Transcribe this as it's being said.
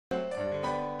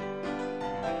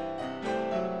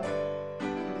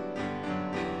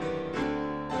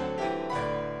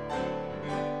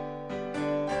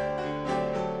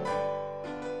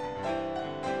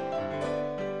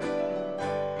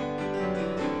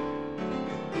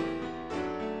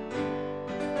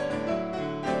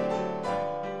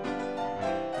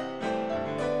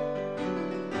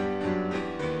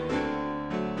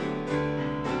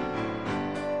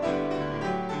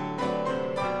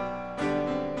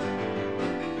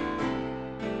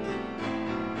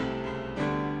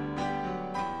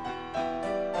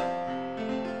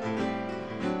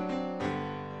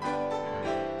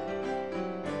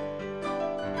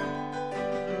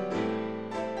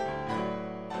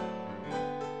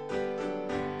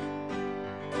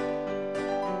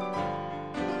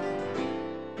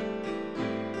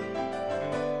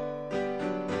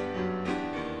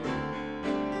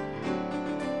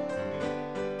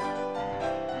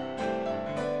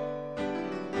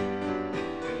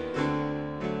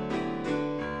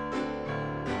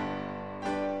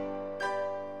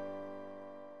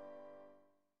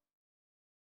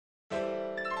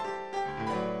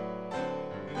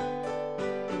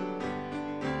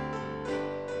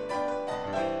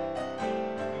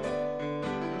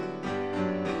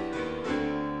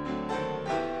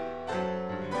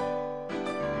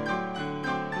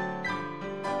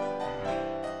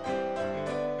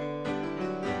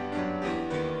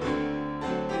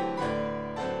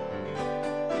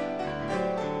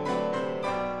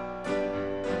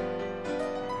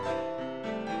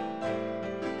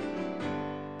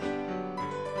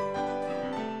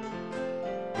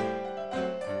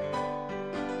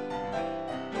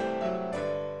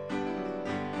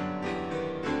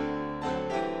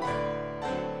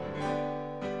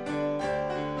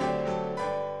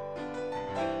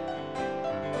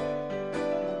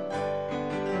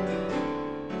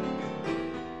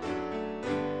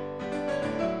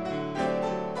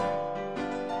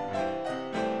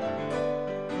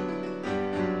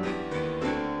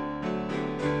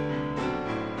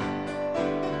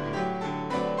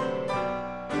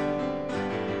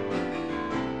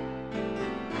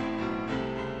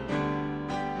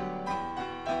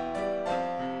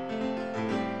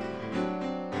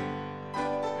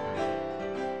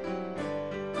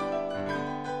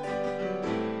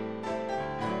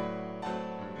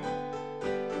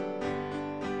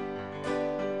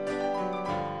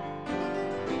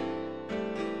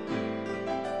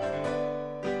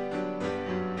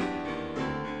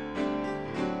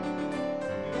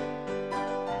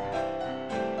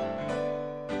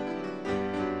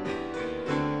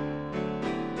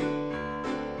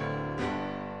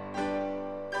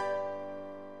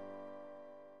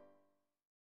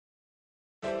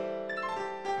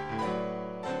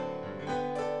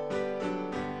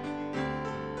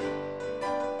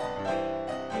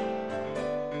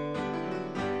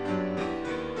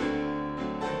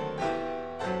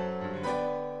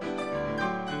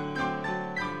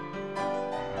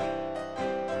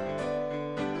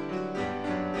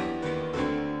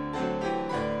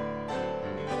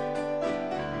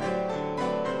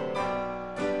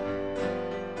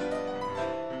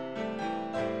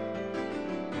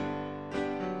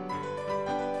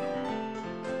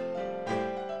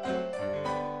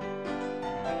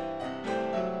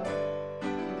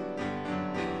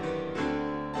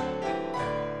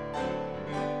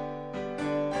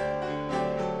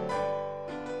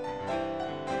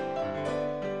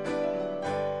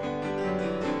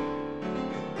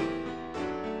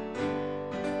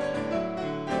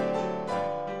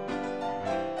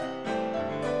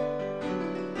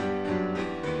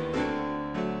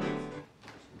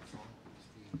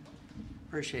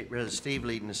appreciate Brother Steve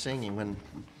leading the singing. When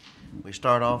we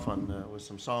start off with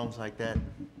some songs like that,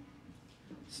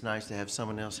 it's nice to have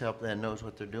someone else help that knows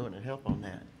what they're doing and help on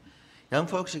that. Young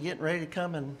folks are getting ready to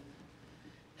come and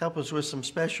help us with some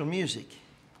special music.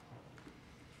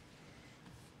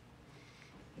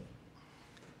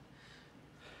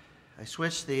 I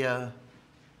switched the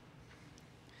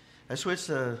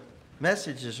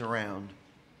messages around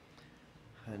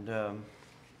and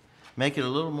make it a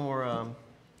little more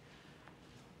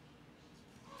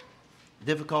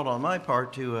difficult on my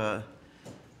part to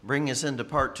bring us into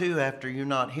part 2 after you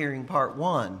not hearing part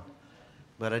 1.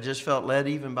 But I just felt led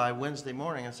even by Wednesday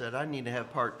morning. I said I need to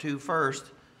have part 2 first.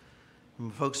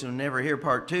 And folks who never hear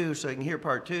part 2, so I can hear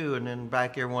part 2 and then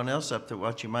back everyone else up to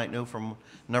what you might know from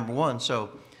number 1.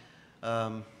 So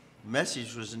the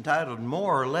message was entitled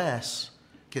More or Less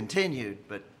Continued,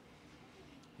 but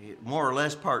more or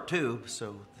less part 2.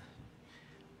 So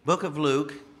Book of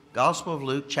Luke, Gospel of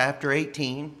Luke, chapter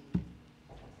 18.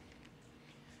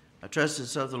 I trust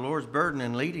it's of the Lord's burden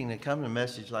and leading to come to a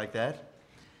message like that,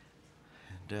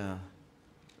 and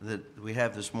that we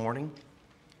have this morning.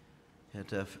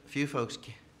 That a few folks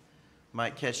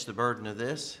might catch the burden of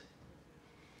this.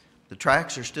 The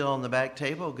tracts are still on the back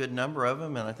table, a good number of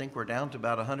them, and I think we're down to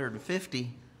about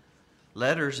 150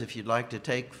 letters. If you'd like to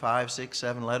take 5, 6,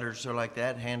 7 letters or like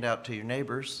that, hand out to your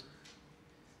neighbors.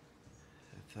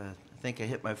 I think I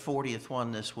hit my 40th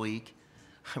one this week,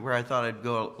 where I thought I'd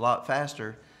go a lot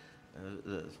faster.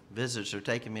 The visits are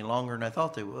taking me longer than I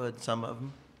thought they would, some of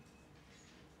them.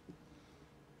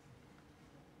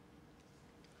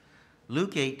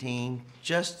 Luke 18,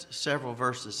 just several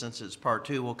verses since it's part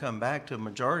 2. We'll come back to a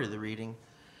majority of the reading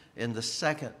in the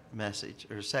second message,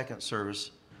 or second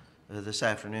service this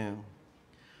afternoon.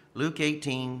 Luke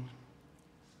 18,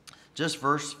 just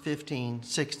verse 15,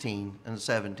 16, and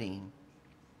 17.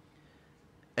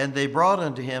 And they brought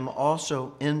unto him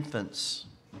also infants,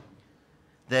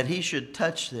 that he should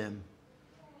touch them.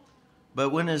 But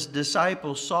when his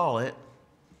disciples saw it,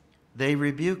 they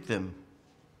rebuked them.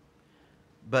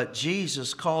 But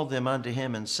Jesus called them unto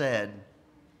him and said,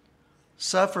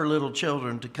 Suffer little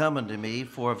children to come unto me,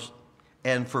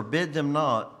 and forbid them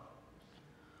not,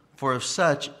 for of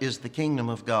such is the kingdom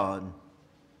of God.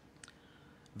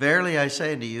 Verily I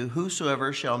say unto you,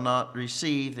 whosoever shall not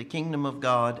receive the kingdom of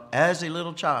God as a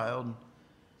little child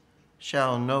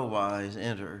shall no wise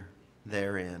enter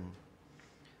therein.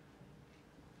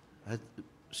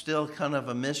 Still kind of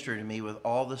a mystery to me with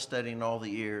all the study and all the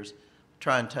years.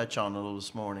 Try and touch on a little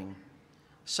this morning.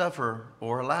 Suffer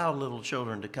or allow little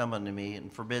children to come unto me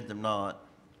and forbid them not,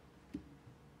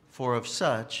 for of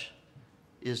such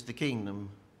is the kingdom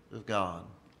of God.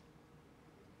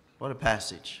 What a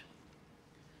passage.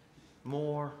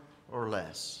 More or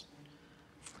less.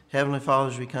 Heavenly Father,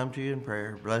 as we come to you in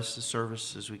prayer, bless the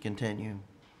service as we continue.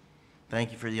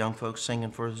 Thank you for the young folks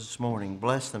singing for us this morning.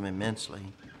 Bless them immensely.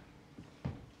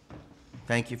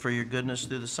 Thank you for your goodness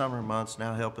through the summer months.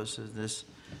 Now help us as this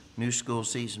new school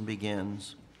season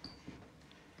begins.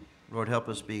 Lord, help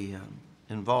us be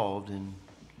involved in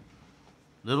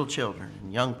little children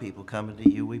and young people coming to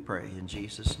you, we pray. In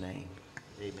Jesus' name,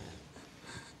 amen.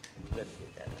 Let me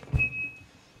get that.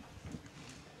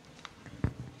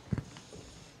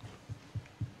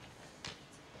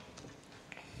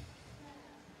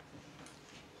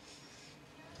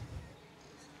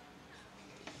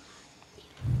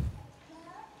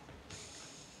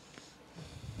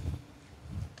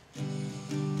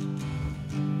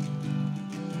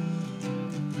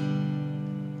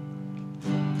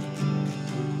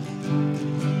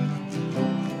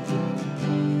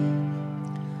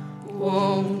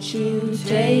 Won't you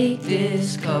take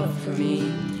this cup from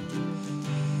me?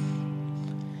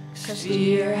 'Cause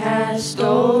fear has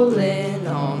stolen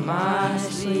all my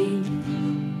sleep.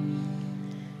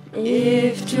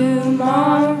 If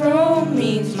tomorrow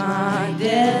means my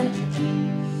death,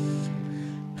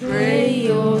 pray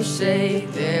you'll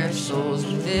save their souls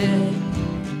with it.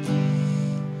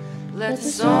 Let the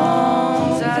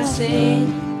songs I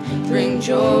sing bring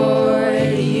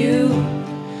joy to you.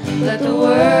 Let the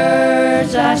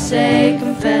words I say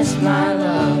confess my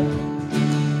love.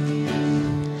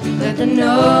 Let the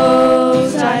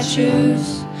notes I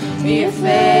choose be your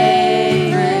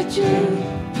favorite tune.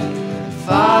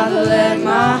 Father, let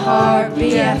my heart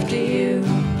be after you.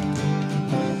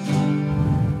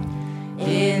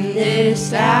 In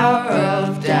this hour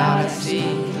of doubt I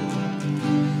see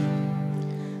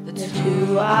that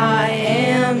who I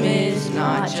am is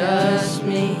not just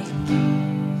me.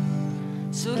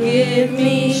 So give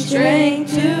me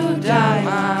strength to die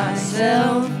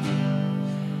myself,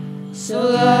 so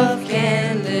love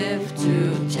can live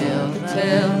to tell the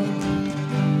tale.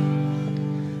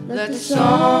 Let the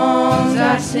songs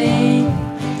I sing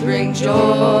bring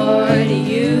joy to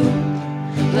you.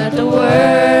 Let the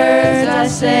words I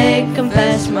say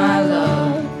confess my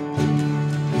love.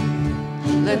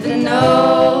 Let the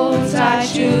notes I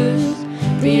choose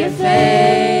be a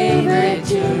favorite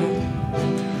tune.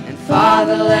 And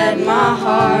Father, let my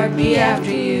heart be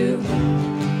after you.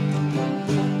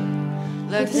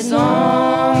 Let the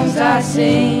songs I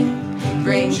sing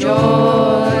bring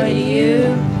joy to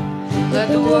you. Let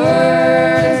the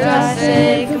words I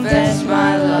say confess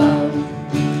my love.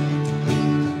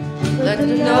 Let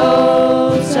the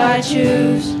notes I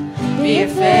choose be a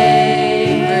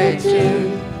favorite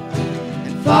tune.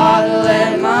 And Father,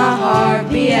 let my heart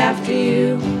be after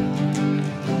you.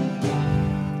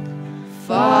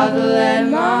 Father, let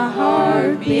my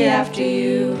heart be after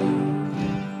you.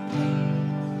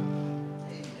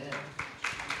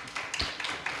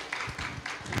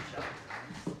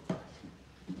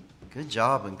 Good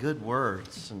job and good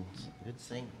words and good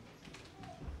singing.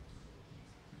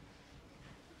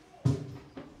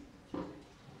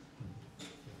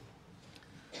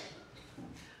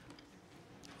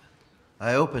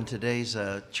 I opened today's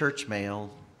church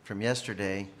mail from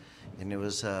yesterday, and it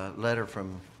was a letter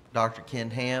from Dr.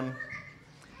 Ken Ham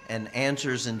and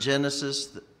Answers in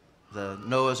Genesis, the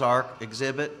Noah's Ark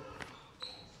exhibit.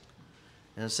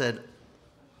 And it said,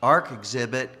 Ark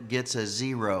exhibit gets a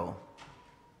 0.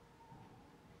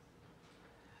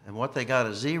 And what they got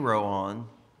a 0 on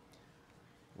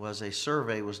was a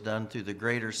survey was done through the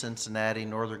greater Cincinnati,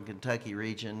 Northern Kentucky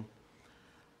region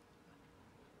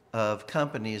of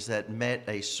companies that met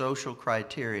a social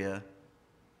criteria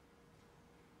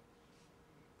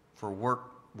for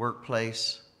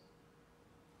workplace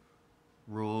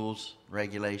rules,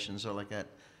 regulations, so like that.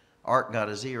 Ark got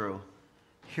a 0.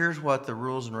 Here's what the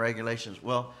rules and regulations.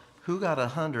 Well, who got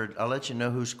 100? I'll let you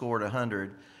know who scored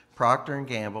 100. Procter &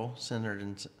 Gamble, centered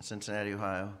in Cincinnati,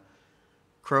 Ohio.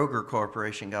 Kroger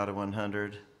Corporation got a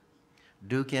 100.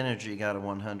 Duke Energy got a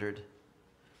 100.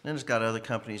 Then it's got other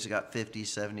companies that got 50s,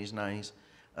 70s, 90s.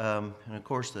 And of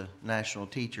course, the National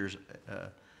Teachers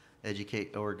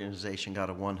Educate Organization got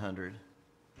a 100.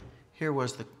 Here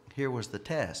was the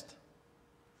test.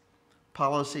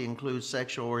 Policy includes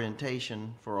sexual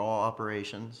orientation for all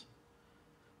operations.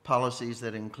 Policies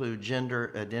that include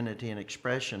gender identity and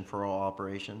expression for all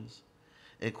operations.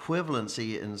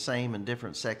 Equivalency in same and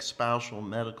different sex spousal,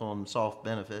 medical, and soft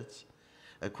benefits.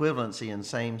 Equivalency in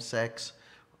same sex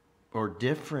or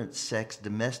different sex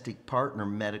domestic partner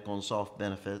medical and soft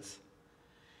benefits.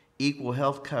 Equal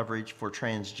health coverage for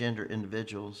transgender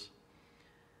individuals.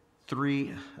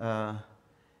 3,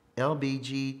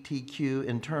 LGBTQ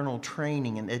internal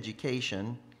training and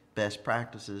education, best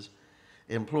practices.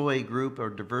 Employee group or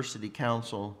diversity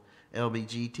council,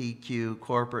 LGBTQ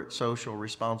corporate social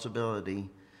responsibility.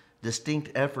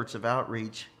 Distinct efforts of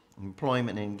outreach,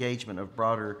 employment, and engagement of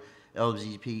broader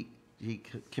LGBT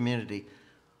community.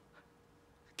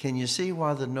 Can you see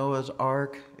why the Noah's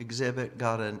Ark exhibit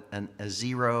got a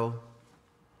 0?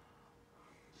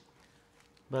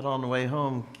 But on the way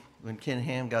home, when Ken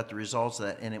Ham got the results of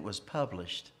that, and it was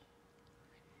published,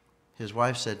 his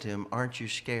wife said to him, "Aren't you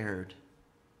scared?"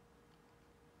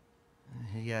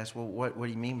 He asked, "Well, what do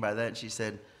you mean by that?" And she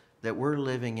said, that we're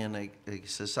living in a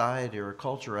society or a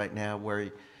culture right now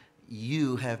where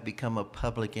you have become a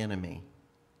public enemy.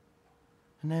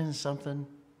 And then something,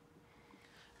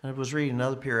 I was reading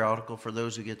another periodical for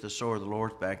those who get the Sword of the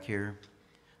Lord back here.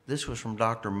 This was from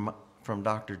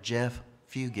Dr. Jeff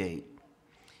Fugate.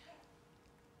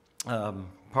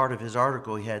 Part of his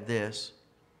article, he had this.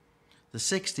 The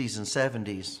 60s and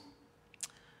 70s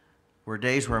were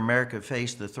days where America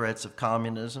faced the threats of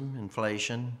communism,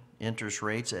 inflation, interest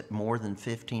rates at more than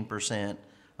 15%,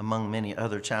 among many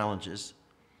other challenges.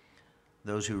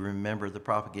 Those who remember the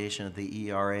propagation of the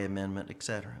ERA amendment,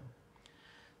 etc.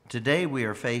 Today we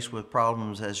are faced with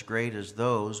problems as great as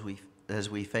those as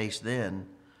we faced then.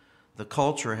 The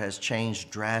culture has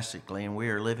changed drastically, and we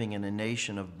are living in a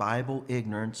nation of Bible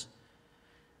ignorance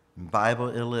and Bible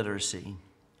illiteracy.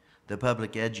 The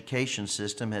public education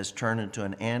system has turned into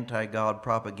an anti-God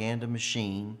propaganda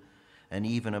machine and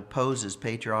even opposes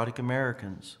patriotic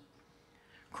Americans.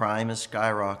 Crime is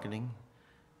skyrocketing.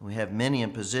 We have many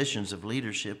in positions of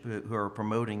leadership who are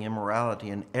promoting immorality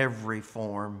in every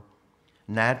form,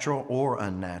 natural or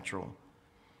unnatural.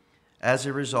 As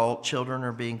a result, children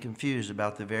are being confused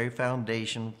about the very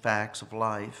foundation facts of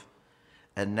life.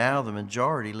 And now the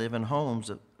majority live in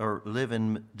homes or live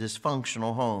in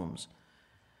dysfunctional homes.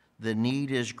 The need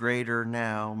is greater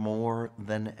now more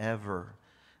than ever.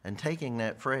 And taking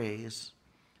that phrase,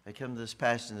 I come to this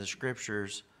passage in the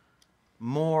scriptures,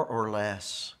 more or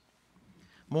less.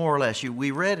 more or less.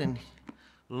 We read in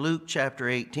Luke chapter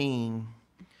 18,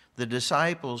 the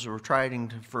disciples were trying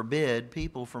to forbid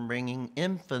people from bringing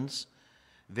infants,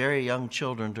 very young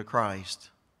children, to Christ.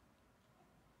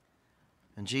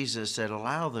 And Jesus said,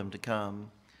 allow them to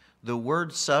come. The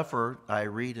word suffer, I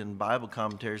read in Bible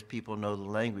commentaries, people know the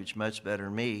language much better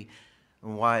than me,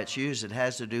 and why it's used. It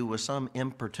has to do with some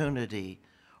importunity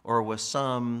or with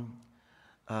some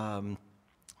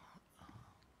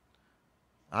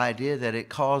idea that it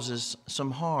causes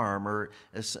some harm, or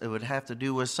it would have to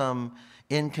do with some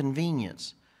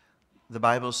inconvenience. The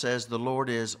Bible says the Lord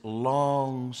is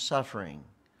long-suffering,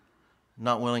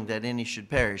 not willing that any should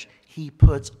perish. He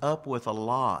puts up with a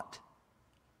lot.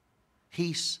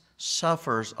 He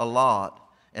suffers a lot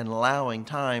in allowing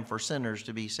time for sinners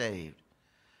to be saved.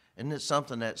 Isn't it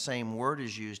something that same word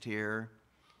is used here?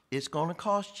 It's going to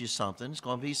cost you something. It's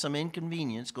going to be some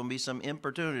inconvenience. It's going to be some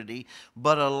importunity.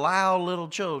 But allow little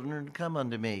children to come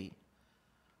unto me,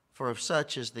 for of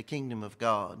such is the kingdom of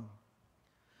God.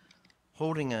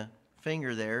 Holding a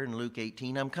finger there in Luke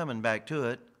 18, I'm coming back to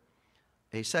it.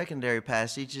 A secondary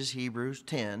passage is Hebrews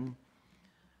 10.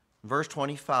 Verse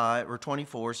 25 or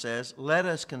 24 says, let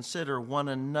us consider one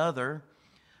another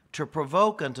to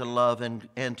provoke unto love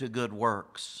and to good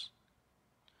works,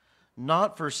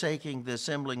 not forsaking the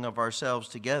assembling of ourselves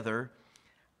together,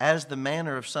 as the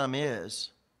manner of some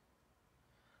is,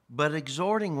 but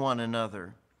exhorting one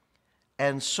another,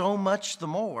 and so much the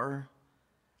more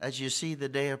as you see the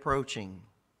day approaching.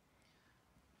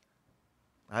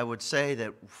 I would say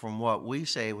that from what we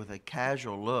say with a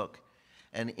casual look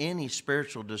and any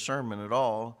spiritual discernment at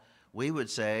all, we would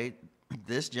say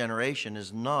this generation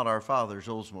is not our father's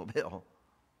Oldsmobile,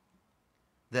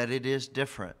 that it is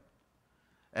different.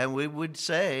 And we would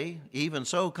say, even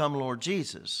so, come Lord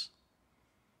Jesus.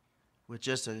 With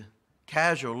just a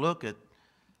casual look at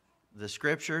the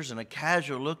scriptures and a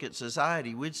casual look at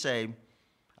society, we'd say,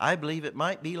 I believe it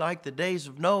might be like the days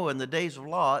of Noah and the days of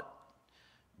Lot.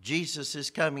 Jesus is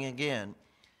coming again.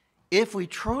 If we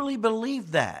truly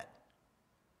believe that,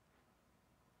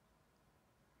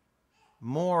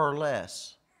 more or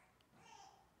less,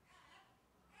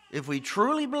 if we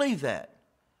truly believe that,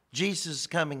 Jesus is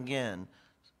coming again,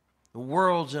 the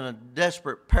world's in a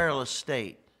desperate, perilous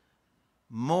state,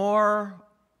 more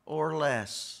or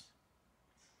less,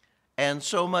 and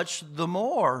so much the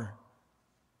more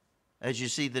as you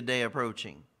see the day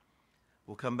approaching.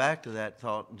 We'll come back to that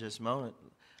thought in just a moment.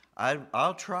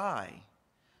 I'll try.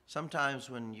 Sometimes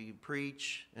when you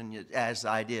preach, and as the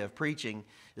idea of preaching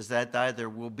is that there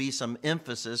will be some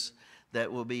emphasis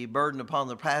that will be burdened upon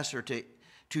the pastor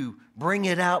to bring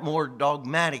it out more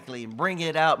dogmatically and bring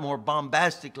it out more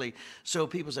bombastically. So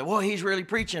people say, well, he's really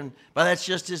preaching, but that's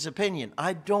just his opinion.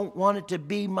 I don't want it to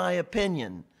be my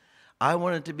opinion. I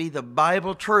want it to be the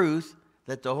Bible truth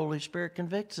that the Holy Spirit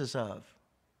convicts us of.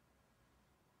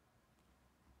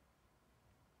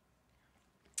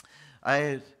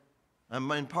 I'm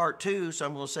in part 2, so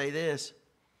I'm going to say this.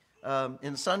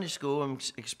 In Sunday school, I'm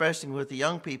expressing with the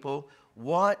young people,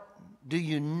 what do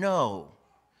you know?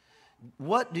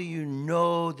 What do you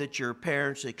know that your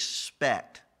parents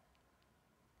expect?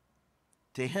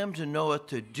 To him to knoweth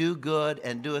to do good,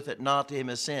 and doeth it not, to him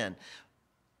is sin.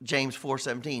 James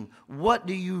 4:17. What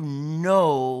do you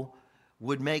know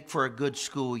would make for a good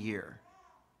school year?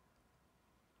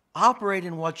 Operate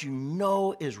in what you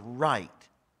know is right.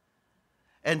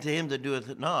 And to him that doeth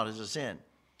it not is a sin.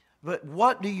 But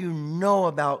what do you know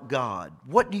about God?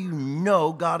 What do you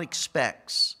know God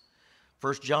expects?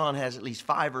 1 John has at least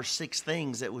 5 or 6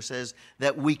 things that says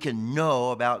that we can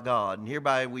know about God. And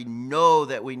hereby we know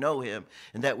that we know him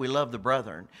and that we love the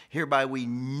brethren. Hereby we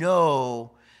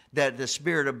know that the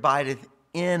Spirit abideth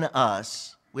in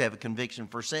us. We have a conviction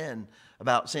for sin,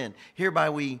 about sin.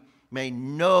 Hereby we may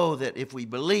know that if we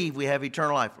believe, we have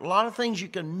eternal life. A lot of things you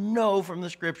can know from the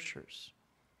Scriptures.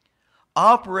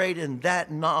 Operate in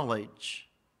that knowledge.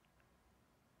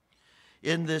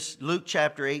 In this Luke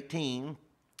chapter 18,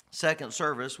 second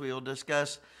service, we will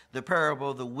discuss the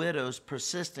parable of the widow's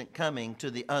persistent coming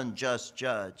to the unjust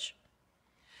judge.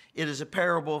 It is a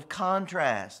parable of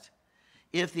contrast.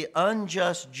 If the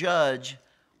unjust judge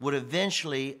would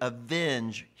eventually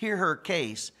hear her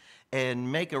case, and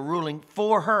make a ruling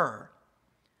for her,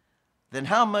 then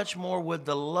how much more would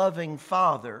the loving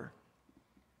Father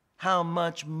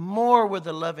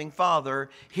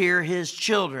hear his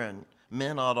children?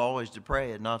 Men ought always to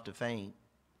pray and not to faint.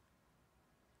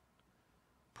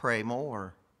 Pray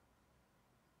more.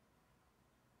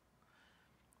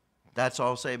 That's all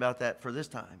I'll say about that for this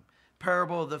time.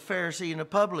 Parable of the Pharisee and the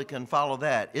publican, follow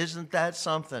that. Isn't that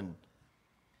something?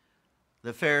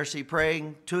 The Pharisee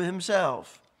praying to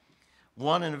himself.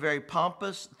 One in very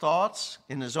pompous thoughts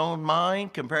in his own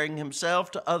mind, comparing himself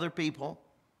to other people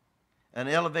and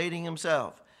elevating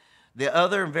himself. The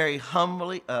other very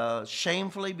humbly,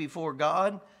 shamefully before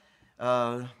God,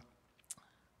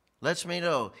 lets me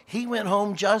know he went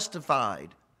home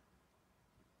justified.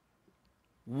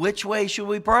 Which way should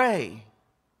we pray?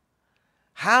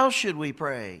 How should we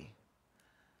pray?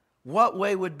 What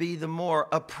way would be the more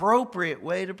appropriate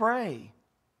way to pray?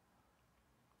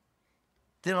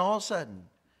 Then all of a sudden,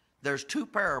 there's two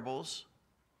parables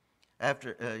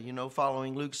after,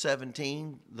 following Luke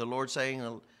 17, the Lord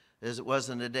saying, as it was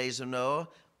in the days of Noah,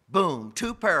 boom,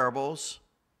 two parables.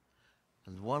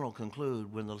 And one will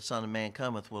conclude, when the Son of Man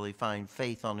cometh, will he find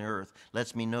faith on the earth?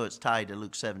 Lets me know it's tied to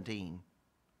Luke 17.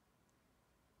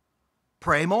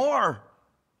 Pray more.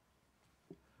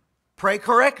 Pray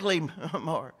correctly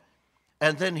more.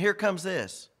 And then here comes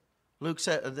this. Luke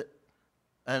said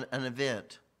an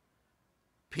event.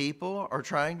 People are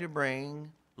trying to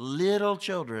bring little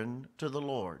children to the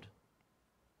Lord.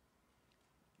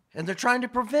 And they're trying to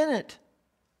prevent it.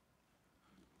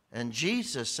 And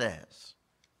Jesus says,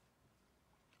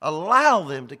 allow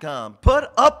them to come. Put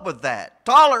up with that.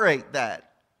 Tolerate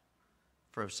that.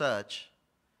 For such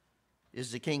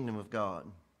is the kingdom of God.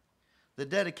 The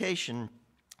dedication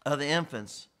of the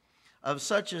infants, of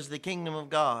such is the kingdom of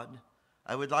God.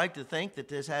 I would like to think that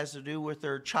this has to do with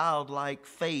their childlike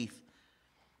faith,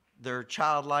 their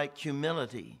childlike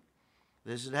humility.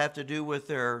 This would have to do with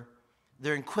their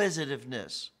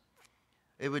inquisitiveness.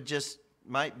 It would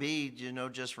might be,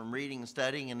 just from reading and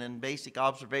studying and in basic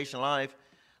observation life,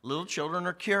 little children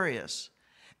are curious,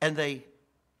 and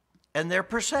they're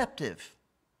perceptive.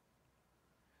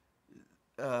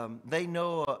 They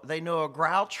know a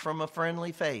grouch from a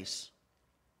friendly face.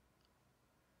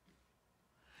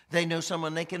 They know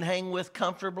someone they can hang with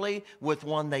comfortably with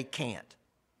one they can't.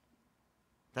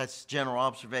 That's general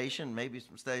observation, maybe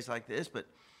some studies like this, but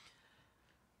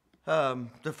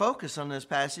the focus on this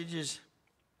passage is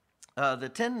the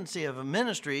tendency of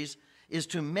ministries is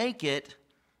to make it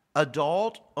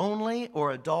adult only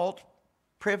or adult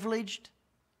privileged.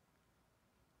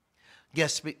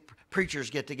 Preachers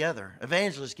get together,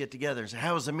 evangelists get together and say,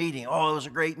 how was the meeting? Oh, it was a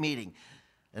great meeting.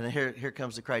 And then here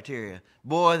comes the criteria.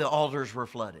 Boy, the altars were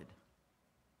flooded.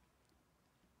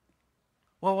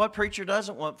 Well, what preacher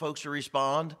doesn't want folks to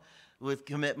respond with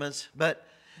commitments? But,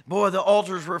 boy, the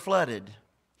altars were flooded.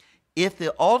 If the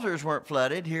altars weren't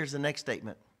flooded, here's the next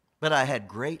statement. But I had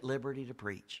great liberty to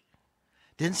preach.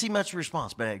 Didn't see much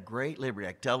response, but I had great liberty.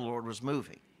 I could tell the Lord was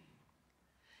moving.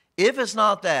 If it's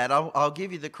not that, I'll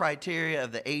give you the criteria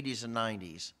of the 80s and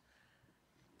 90s.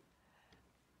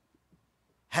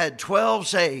 Had 12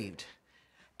 saved,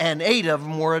 and 8 of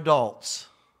them were adults.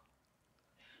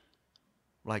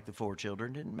 Like the 4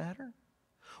 children didn't matter.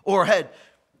 Or had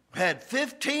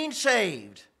 15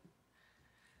 saved.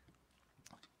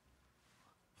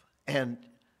 And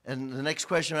the next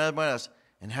question I asked,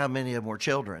 and how many of them were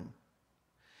children?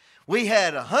 We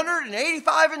had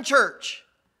 185 in church.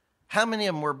 How many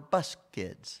of them were bus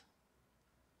kids?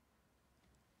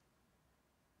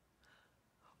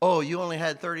 Oh, you only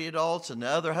had 30 adults and the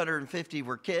other 150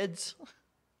 were kids?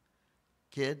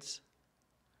 Kids?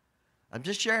 I'm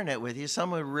just sharing that with you.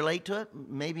 Some will relate to it.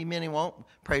 Maybe many won't.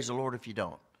 Praise the Lord if you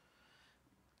don't.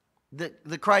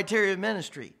 The criteria of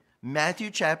ministry.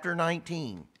 Matthew chapter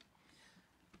 19.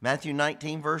 Matthew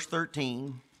 19, verse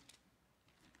 13.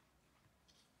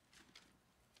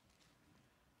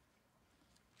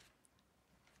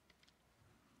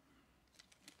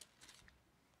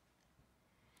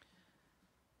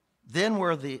 Then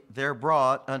were there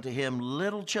brought unto him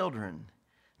little children,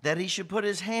 that he should put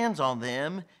his hands on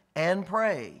them and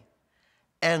pray.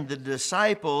 And the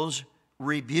disciples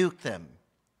rebuked them.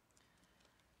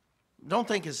 Don't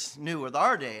think it's new with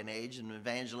our day and age in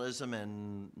evangelism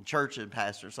and church and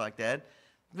pastors like that.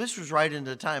 This was right in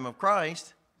the time of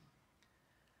Christ.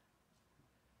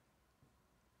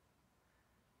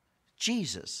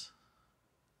 Jesus.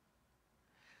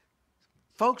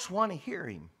 Folks want to hear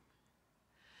him.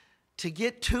 To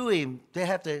get to him, they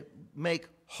have to make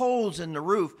holes in the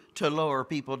roof to lower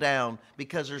people down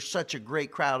because there's such a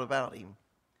great crowd about him.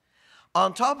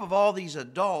 On top of all these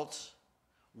adults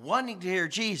wanting to hear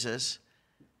Jesus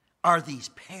are these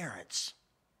parents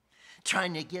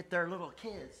trying to get their little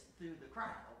kids through the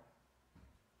crowd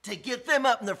to get them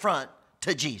up in the front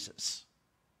to Jesus.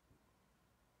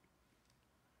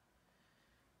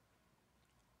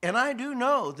 And I do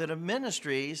know that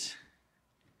ministries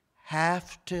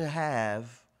have to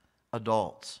have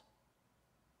adults.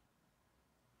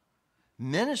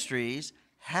 Ministries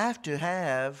have to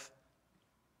have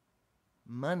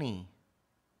money.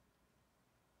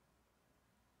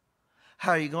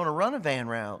 How are you going to run a van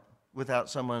route without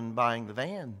someone buying the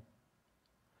van?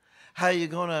 How are you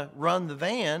going to run the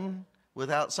van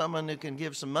without someone who can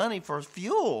give some money for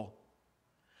fuel?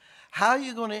 How are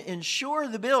you going to insure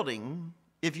the building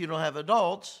if you don't have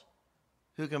adults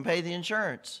who can pay the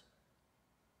insurance?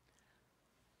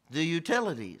 The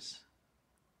utilities.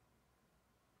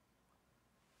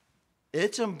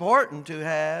 It's important to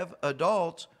have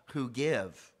adults who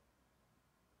give.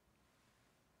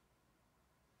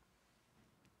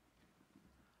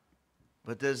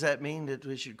 But does that mean that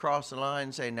we should cross the line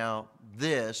and say, now,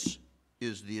 this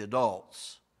is the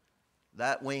adults?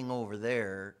 That wing over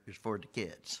there is for the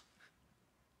kids.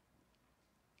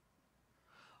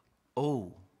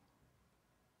 Oh,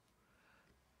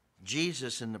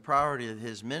 Jesus, in the priority of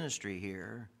his ministry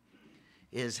here,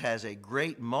 has a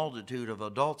great multitude of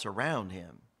adults around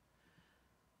him.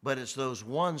 But it's those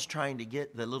ones trying to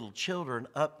get the little children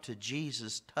up to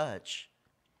Jesus' touch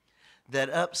that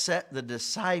upset the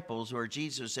disciples, where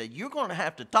Jesus said, you're going to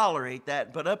have to tolerate that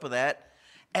and put up with that.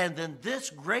 And then this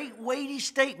great weighty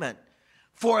statement,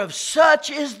 for of such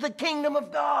is the kingdom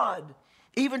of God.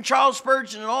 Even Charles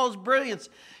Spurgeon in all his brilliance,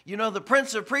 you know, the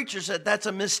Prince of Preachers said that's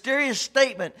a mysterious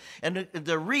statement. And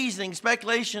the reasoning,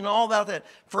 speculation, all about that.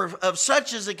 For of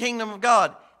such is the kingdom of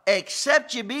God.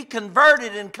 Except you be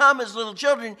converted and come as little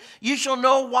children, you shall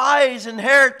no wise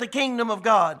inherit the kingdom of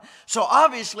God. So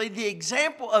obviously the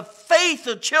example of faith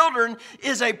of children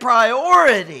is a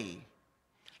priority.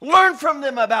 Learn from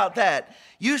them about that.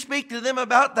 You speak to them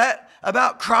about that,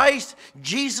 about Christ.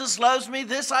 Jesus loves me.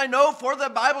 This I know, for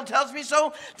the Bible tells me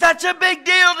so. That's a big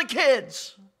deal to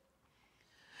kids.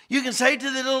 You can say to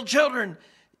the little children,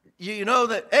 you know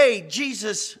that, A,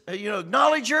 Jesus,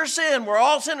 acknowledge your sin. We're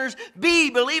all sinners. B,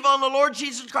 believe on the Lord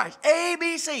Jesus Christ. A,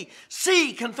 B, C.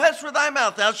 C, confess with thy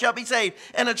mouth, thou shalt be saved.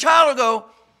 And a child will go,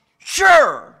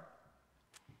 sure.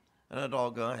 And an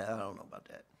adult will go, I don't know about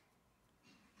that.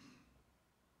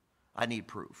 I need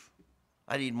proof.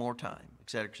 I need more time,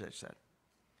 et cetera, et cetera, et cetera.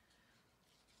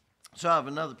 So I have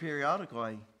another periodical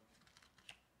BIMI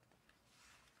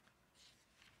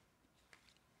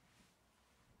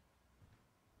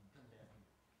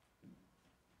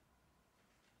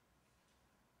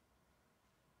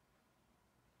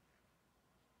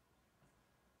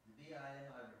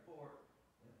report,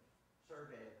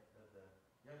 survey of the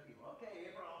young people. Okay,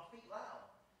 everyone, I'll speak loud.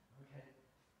 Okay.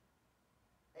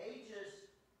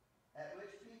 Ages at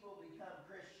which people become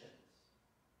Christians.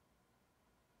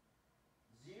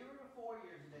 0 to 4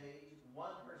 years of age, 1%.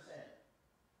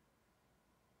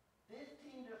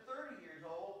 15 to 30 years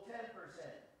old, 10%.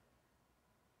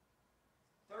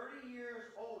 30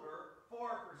 years older,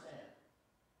 4%.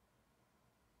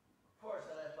 Of course,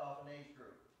 I left off an age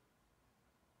group.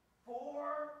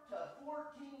 4 to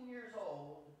 14 years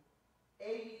old,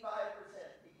 85%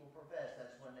 people profess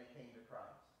that's when they came to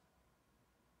Christ.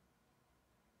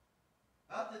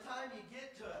 About the time you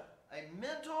get to a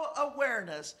mental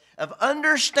awareness of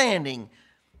understanding,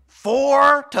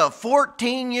 4 to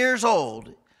 14 years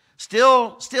old,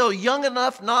 still young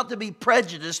enough not to be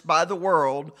prejudiced by the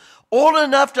world, old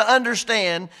enough to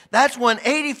understand, that's when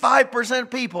 85% of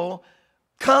people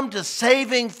come to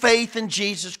saving faith in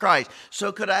Jesus Christ.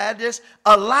 So could I add this?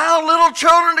 Allow little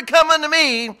children to come unto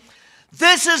me.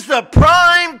 This is the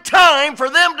prime time for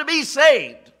them to be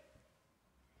saved.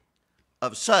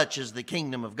 Of such is the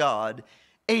kingdom of God.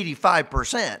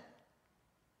 85%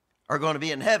 are going to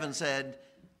be in heaven said,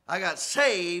 I got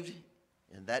saved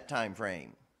in that time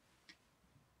frame.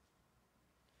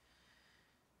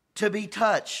 To be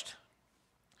touched.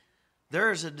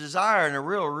 There's a desire and a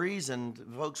real reason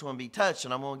folks want to be touched,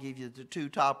 and I'm going to give you the two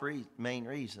top main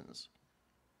reasons.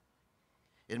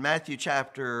 In Matthew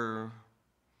chapter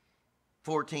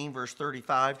 14, verse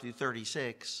 35 through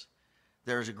 36,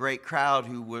 there's a great crowd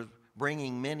who were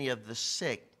bringing many of the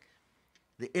sick,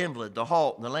 the invalid, the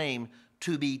halt, and the lame,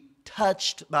 to be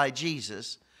touched by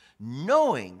Jesus,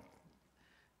 knowing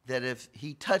that if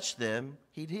he touched them,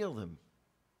 he'd heal them.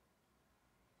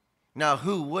 Now,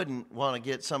 who wouldn't want to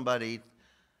get someone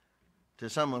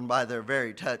by their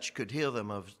very touch could heal them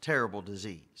of terrible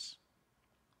disease?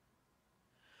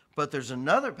 But there's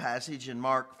another passage in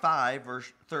Mark 5,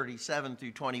 verse 37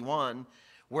 through 21,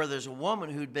 where there's a woman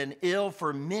who'd been ill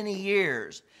for many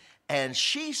years. And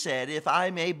she said, if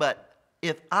I may but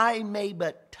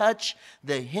touch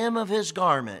the hem of his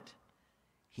garment,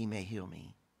 he may heal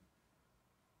me.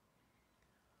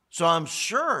 So I'm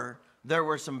sure there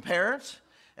were some parents,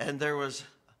 and there was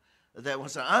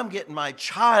I'm getting my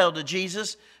child to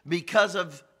Jesus because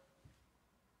of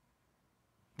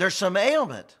there's some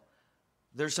ailment.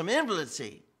 There's some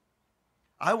invalidity.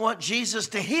 I want Jesus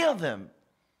to heal them.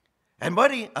 And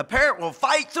buddy, a parent will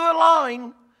fight through a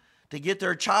line to get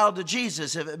their child to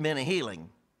Jesus if it meant a healing.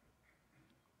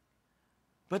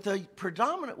 But the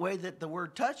predominant way that the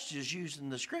word touched is used in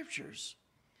the scriptures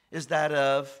is that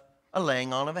of a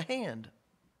laying on of a hand.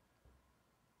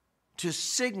 To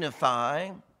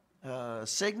signify,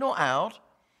 signal out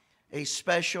a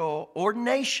special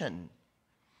ordination.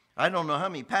 I don't know how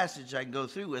many passages I can go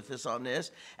through with this on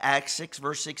this. Acts 6,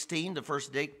 verse 16, the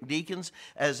first deacons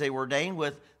as they were ordained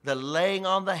with the laying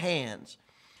on the hands.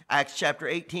 Acts chapter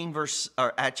 18,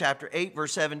 chapter 8,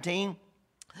 verse 17,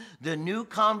 the new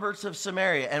converts of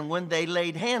Samaria, and when they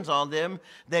laid hands on them,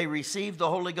 they received the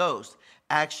Holy Ghost.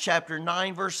 Acts chapter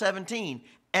 9, verse 17,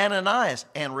 Ananias,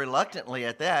 and reluctantly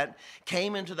at that,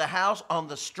 came into the house on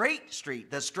the straight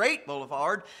street, the straight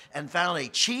boulevard, and found a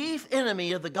chief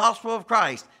enemy of the gospel of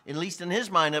Christ, at least in his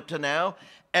mind up to now.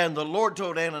 And the Lord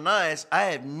told Ananias, I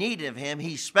have need of him.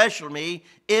 He's special to me.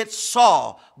 It's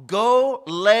Saul. Go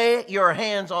lay your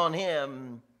hands on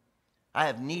him. I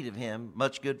have need of him.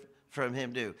 Much good from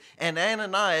him do. And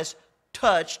Ananias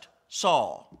touched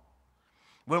Saul.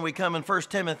 When we come in 1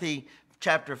 Timothy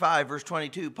chapter 5, verse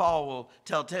 22, Paul will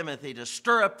tell Timothy to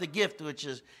stir up the gift which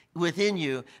is within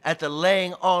you at the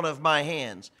laying on of my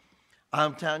hands.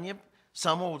 I'm telling you,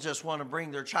 someone will just want to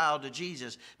bring their child to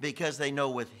Jesus because they know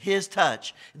with his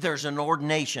touch, there's an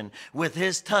ordination. With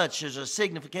his touch, there's a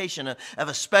signification of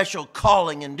a special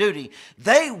calling and duty.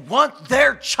 They want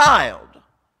their child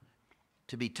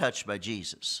to be touched by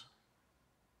Jesus.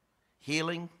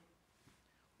 Healing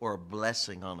or a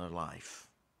blessing on their life.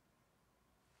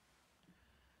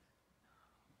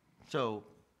 So,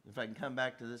 if I can come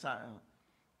back to this,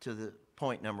 to the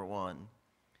point number one.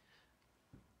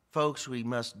 Folks, we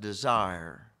must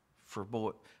desire for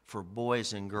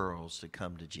boys and girls to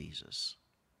come to Jesus.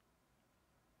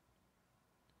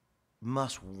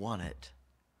 Must want it.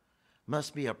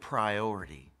 Must be a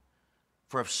priority.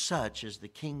 For if such is the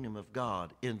kingdom of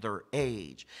God in their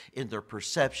age, in their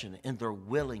perception, in their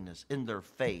willingness, in their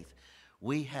faith,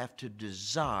 we have to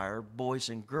desire boys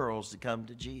and girls to come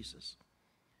to Jesus.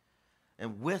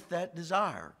 And with that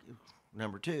desire,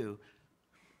 number two,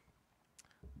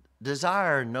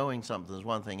 desire knowing something is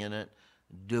one thing, isn't it?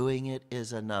 Doing it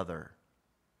is another.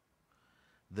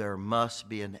 There must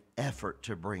be an effort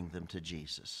to bring them to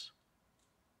Jesus.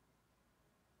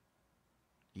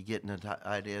 You getting an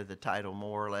idea of the title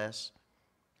more or less?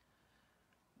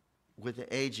 With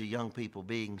the age of young people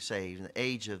being saved, and the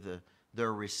age of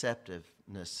their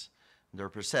receptiveness, their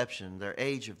perception, their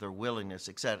age of their willingness,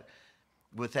 etc.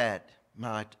 With that,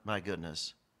 my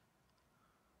goodness,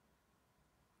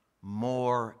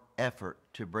 more effort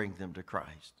to bring them to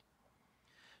Christ.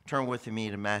 Turn with me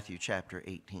to Matthew chapter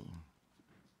 18.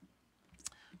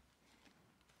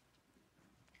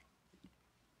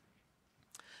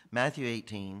 Matthew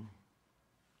 18,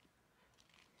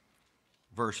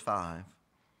 verse 5.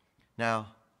 Now,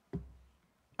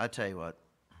 I tell you what,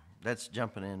 that's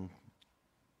jumping in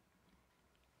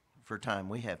for time.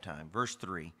 We have time. Verse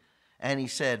 3. And he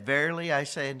said, verily I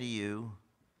say unto you,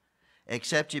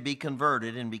 except ye be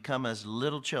converted and become as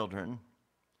little children,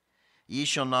 ye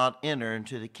shall not enter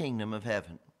into the kingdom of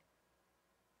heaven.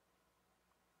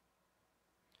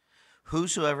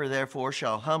 Whosoever therefore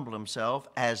shall humble himself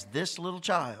as this little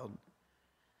child,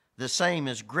 the same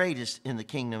is greatest in the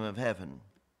kingdom of heaven.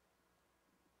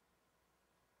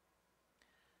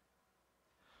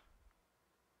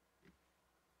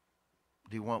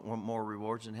 Do you want more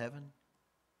rewards in heaven?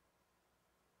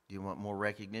 Do you want more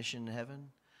recognition in heaven?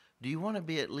 Do you want to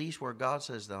be at least where God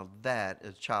says, now that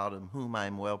is a child in whom I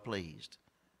am well pleased?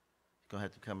 You're going to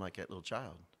have to become like that little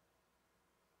child.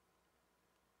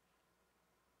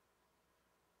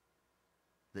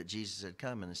 That Jesus had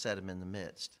come and set him in the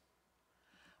midst.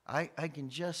 I can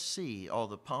just see all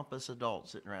the pompous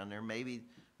adults sitting around there. Maybe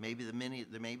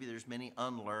there's many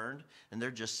unlearned, and they're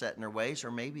just set in their ways,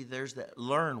 or maybe there's the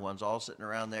learned ones all sitting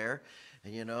around there,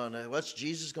 and what's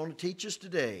Jesus going to teach us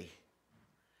today?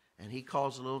 And he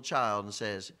calls a little child and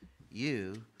says,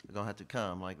 you are going to have to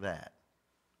come like that.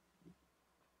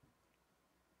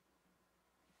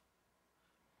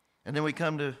 And then we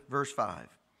come to verse 5.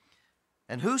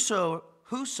 And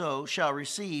whoso shall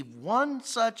receive one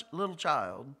such little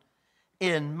child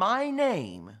in my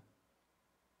name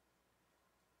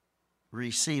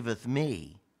receiveth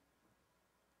me.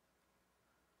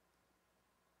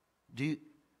 Do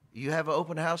you have an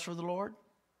open house for the Lord?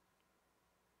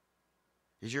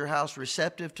 Is your house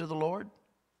receptive to the Lord?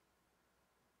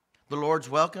 The Lord's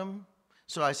welcome.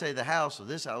 So I say the house, or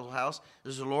this house,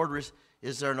 is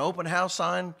there an open house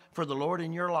sign for the Lord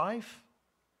in your life?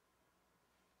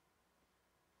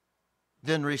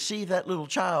 then receive that little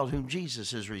child whom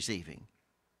Jesus is receiving.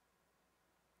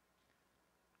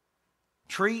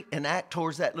 Treat and act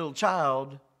towards that little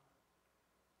child.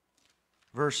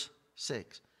 Verse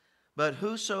 6. But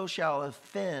whoso shall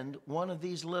offend one of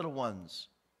these little ones,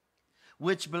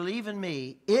 which believe in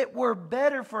me, it were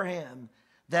better for him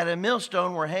that a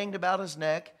millstone were hanged about his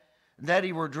neck, that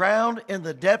he were drowned in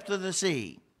the depth of the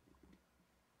sea.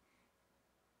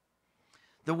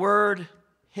 The word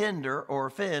hinder or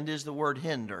offend is the word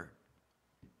hinder.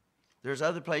 There's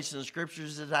other places in the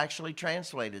scriptures that actually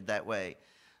translated that way,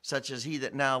 such as he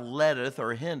that now letteth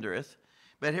or hindereth.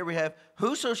 But here we have,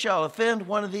 whoso shall offend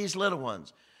one of these little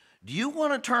ones. Do you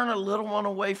want to turn a little one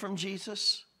away from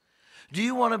Jesus? Do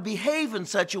you want to behave in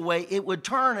such a way it would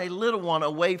turn a little one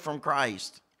away from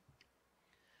Christ?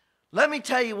 Let me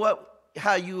tell you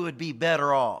how you would be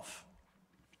better off.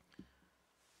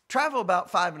 Travel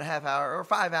about 5.5 hours or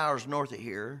 5 hours north of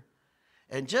here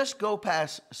and just go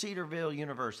past Cedarville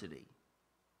University.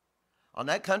 On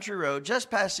that country road, just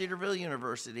past Cedarville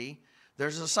University,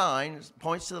 there's a sign that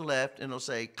points to the left and it'll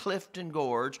say Clifton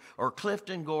Gorge or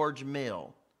Clifton Gorge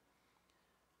Mill.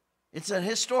 It's a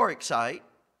historic site.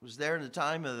 It was there in the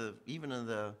time of even in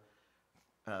the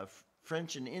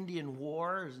French and Indian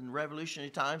Wars and Revolutionary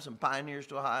times, some pioneers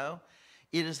to Ohio.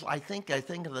 It is, I think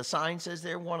the sign says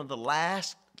there, one of the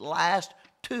last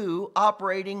two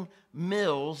operating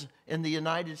mills in the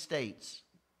United States.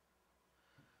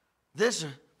 This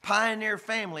pioneer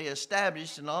family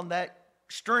established, and on that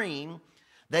stream,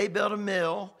 they built a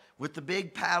mill with the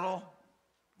big paddle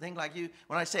thing like you.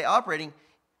 When I say operating,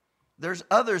 there's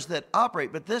others that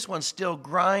operate, but this one still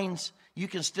grinds. You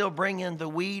can still bring in the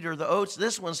wheat or the oats.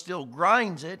 This one still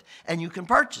grinds it, and you can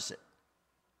purchase it.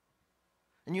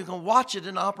 And you can watch it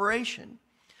in operation.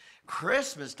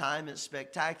 Christmas time is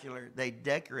spectacular. They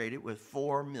decorate it with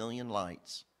 4 million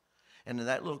lights. And in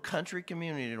that little country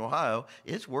community in Ohio,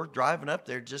 it's worth driving up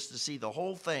there just to see the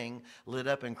whole thing lit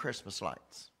up in Christmas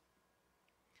lights.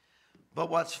 But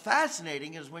what's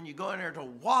fascinating is when you go in there to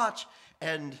watch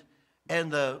and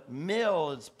the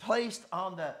mill is placed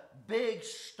on the big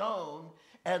stone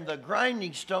and the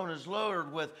grinding stone is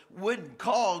loaded with wooden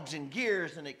cogs and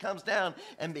gears and it comes down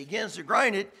and begins to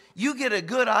grind it, you get a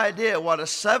good idea what a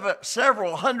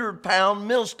several 100-pound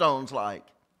millstone's like.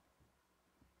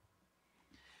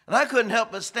 And I couldn't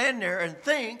help but stand there and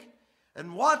think,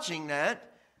 and watching that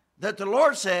the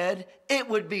Lord said it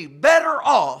would be better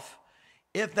off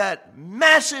if that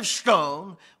massive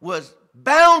stone was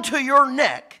bound to your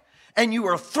neck and you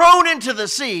were thrown into the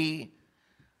sea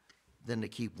than to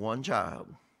keep one child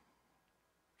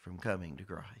from coming to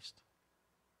Christ.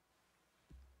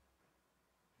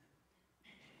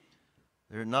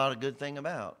 There's not a good thing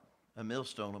about a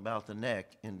millstone about the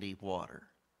neck in deep water.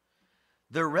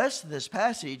 The rest of this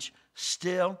passage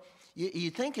still, you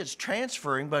think it's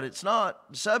transferring, but it's not.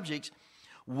 Subjects,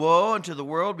 woe unto the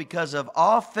world because of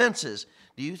offenses.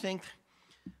 Do you think,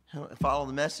 follow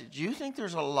the message, do you think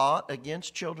there's a lot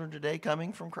against children today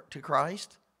coming to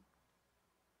Christ?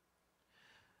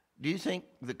 Do you think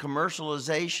the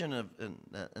commercialization of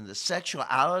and the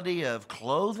sexuality of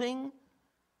clothing,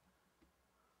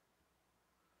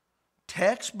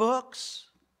 textbooks,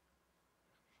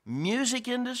 music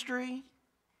industry,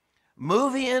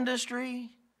 movie industry,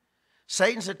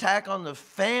 Satan's attack on the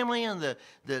family and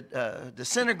the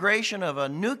disintegration of a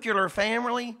nuclear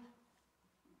family?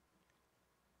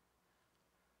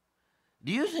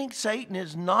 Do you think Satan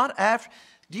is not after?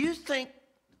 Do you think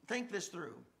this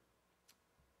through?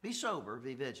 Be sober,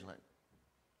 be vigilant.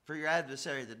 For your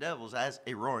adversary, the devil, is as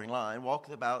a roaring lion,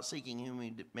 walketh about seeking whom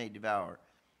he may devour.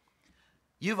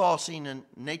 You've all seen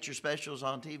nature specials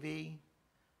on TV,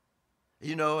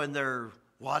 and they're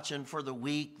watching for the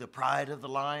weak, the pride of the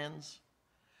lions.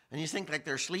 And you think like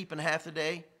they're sleeping half the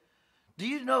day. Do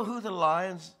you know who the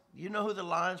lions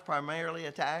primarily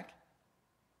attack?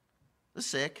 The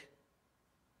sick.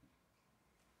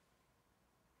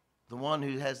 The one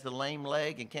who has the lame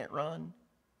leg and can't run.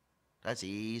 That's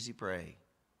easy prey.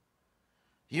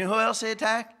 You know who else they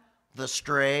attack? The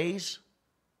strays.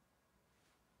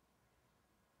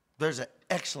 There's an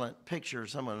excellent picture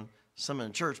someone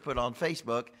in church put on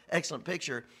Facebook. Excellent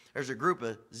picture. There's a group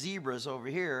of zebras over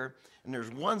here, and there's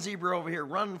one zebra over here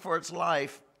running for its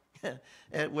life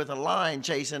with a lion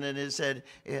chasing it. It said,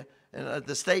 and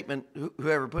the statement,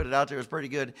 whoever put it out there was pretty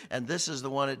good, and this is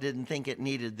the one that didn't think it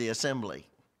needed the assembly.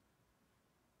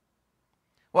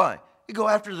 Why? You go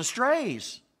after the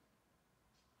strays.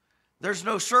 There's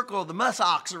no circle of the musk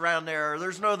ox around there. Or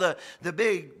there's no the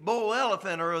big bull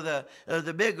elephant or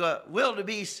the big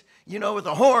wildebeest, with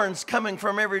the horns coming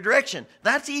from every direction.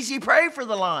 That's easy prey for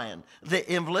the lion, the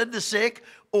invalid, the sick,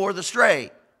 or the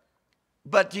stray.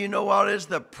 But do you know what is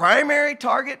the primary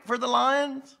target for the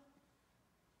lions?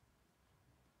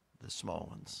 The small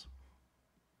ones.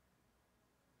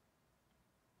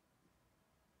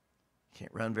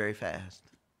 Can't run very fast.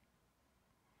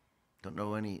 Don't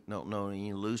know any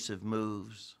elusive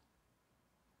moves.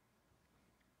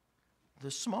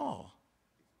 The small.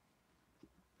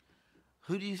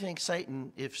 Who do you think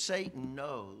if Satan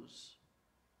knows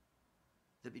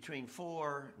that between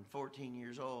 4 and 14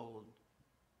 years old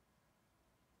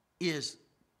is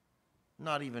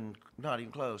not even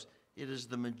close, it is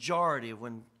the majority of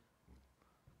when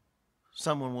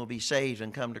someone will be saved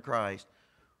and come to Christ,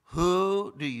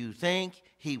 who do you think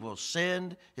he will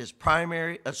send his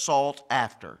primary assault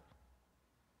after?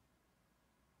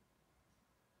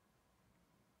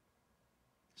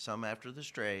 Some after the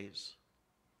strays,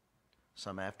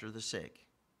 some after the sick.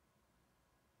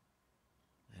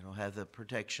 They don't have the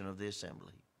protection of the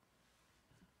assembly.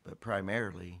 But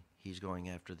primarily, he's going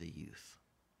after the youth.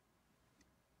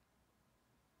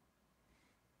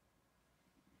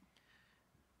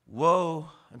 Woe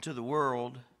unto the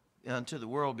world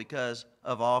because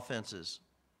of offenses.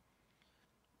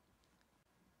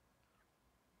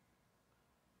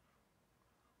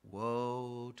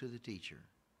 Woe to the teacher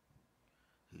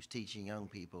who's teaching young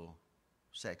people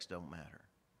sex don't matter.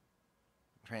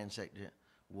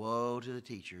 Woe to the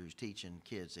teacher who's teaching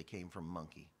kids they came from a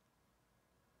monkey.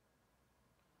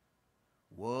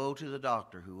 Woe to the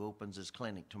doctor who opens his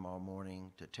clinic tomorrow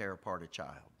morning to tear apart a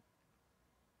child.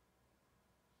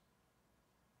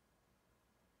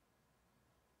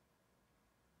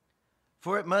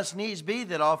 For it must needs be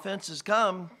that offenses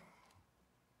come.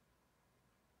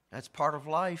 That's part of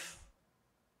life.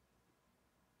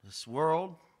 This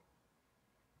world.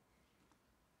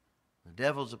 The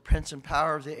devil's a prince and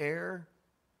power of the air.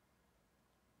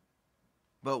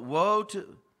 But woe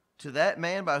to that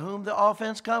man by whom the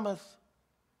offense cometh.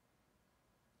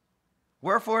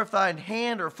 Wherefore, if thine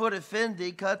hand or foot offend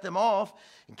thee, cut them off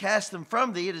and cast them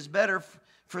from thee. It is better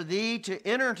for thee to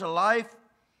enter into life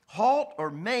halt or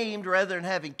maimed rather than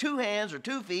having 2 hands or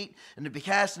 2 feet and to be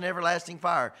cast in everlasting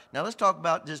fire. Now let's talk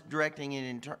about just directing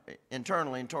it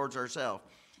internally and towards ourselves.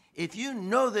 If you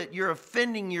know that you're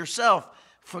offending yourself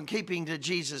from keeping to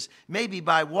Jesus, maybe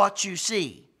by what you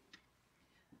see,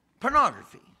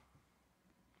 pornography,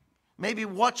 maybe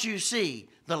what you see,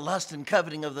 the lust and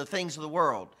coveting of the things of the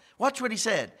world. Watch what he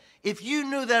said. If you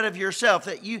knew that of yourself,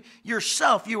 that you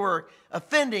were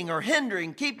offending or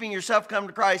hindering, keeping yourself come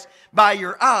to Christ by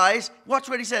your eyes, watch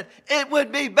what he said. It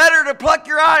would be better to pluck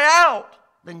your eye out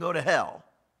than go to hell.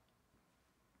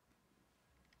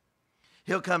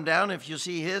 He'll come down if you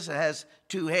see his that has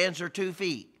 2 hands or 2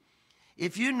 feet.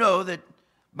 If you know that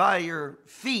by your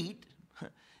feet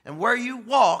and where you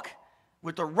walk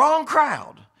with the wrong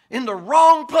crowd, in the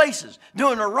wrong places,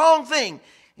 doing the wrong thing,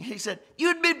 he said,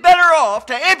 you'd be better off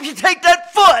to amputate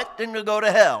that foot than to go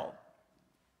to hell.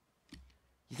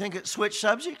 You think it switched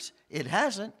subjects? It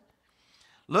hasn't.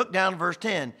 Look down at verse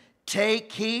 10.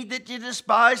 Take heed that you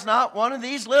despise not one of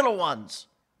these little ones.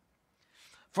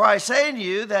 For I say unto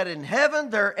you that in heaven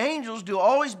their angels do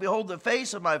always behold the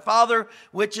face of my Father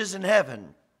which is in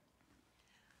heaven.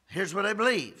 Here's what I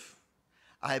believe.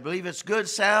 I believe it's good,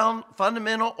 sound,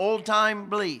 fundamental, old-time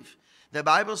belief. The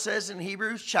Bible says in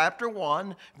Hebrews chapter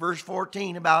 1, verse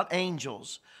 14 about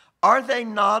angels. Are they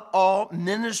not all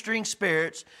ministering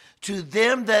spirits to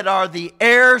them that are the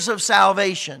heirs of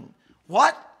salvation?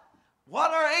 What?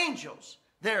 What are angels?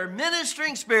 They're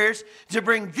ministering spirits to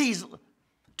bring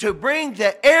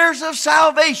the heirs of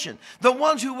salvation, the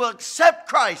ones who will accept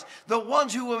Christ, the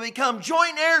ones who will become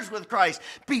joint heirs with Christ,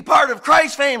 be part of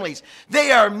Christ's families.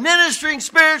 They are ministering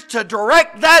spirits to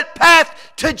direct that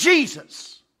path to Jesus.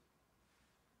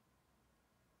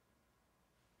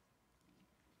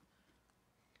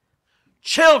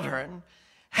 Children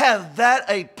have that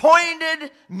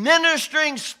appointed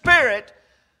ministering spirit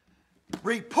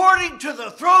reporting to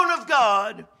the throne of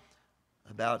God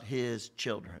about his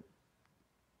children.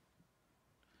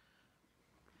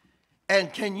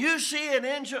 And can you see an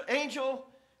angel?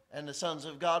 And the sons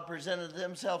of God presented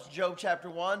themselves, Job chapter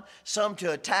 1, some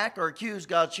to attack or accuse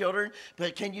God's children.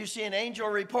 But can you see an angel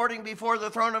reporting before the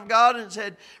throne of God and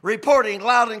said, reporting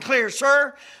loud and clear,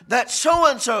 sir, that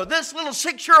so-and-so, this little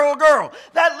 6-year-old girl,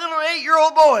 that little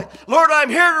 8-year-old boy, Lord, I'm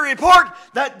here to report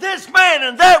that this man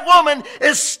and that woman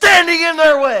is standing in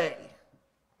their way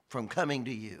from coming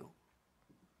to you.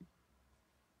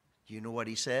 Do you know what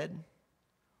he said?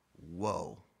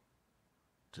 woe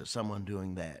to someone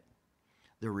doing that.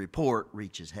 The report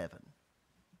reaches heaven.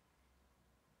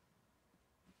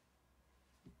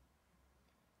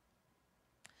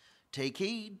 Take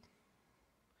heed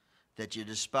that you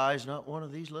despise not one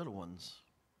of these little ones.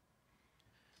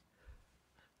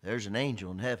 There's an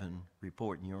angel in heaven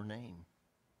reporting your name.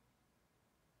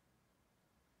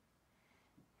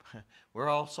 We're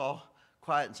all so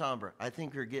quiet and somber. I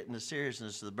think we're getting the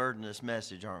seriousness of the burden of this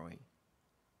message, aren't we?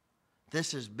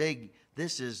 This is big.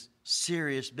 This is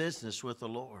serious business with the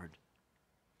Lord.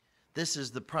 This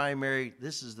is the primary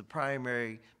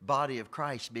body of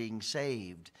Christ being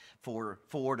saved for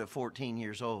 4 to 14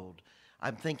 years old.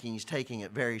 I'm thinking he's taking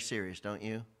it very serious, don't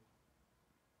you?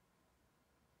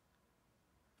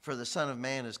 For the Son of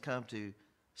Man has come to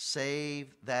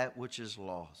save that which is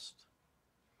lost.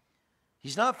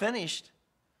 He's not finished.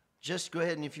 Just go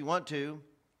ahead and if you want to.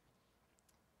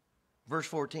 Verse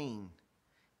 14.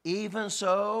 Even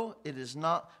so, it is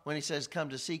not, when he says come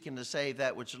to seek and to save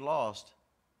that which is lost.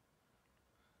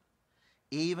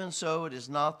 Even so, it is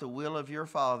not the will of your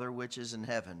Father which is in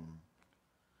heaven,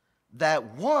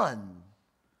 that one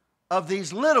of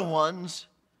these little ones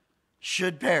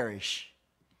should perish.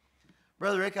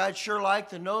 Brother Rick, I'd sure like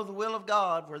to know the will of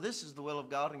God, for this is the will of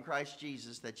God in Christ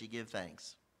Jesus, that you give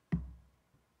thanks.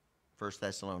 1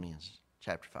 Thessalonians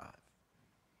chapter 5.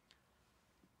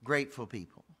 Grateful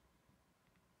people.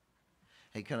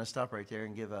 Hey, can I stop right there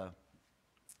and give a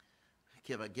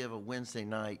Wednesday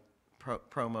night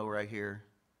promo right here?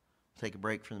 Take a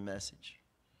break from the message.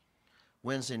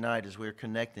 Wednesday night, as we're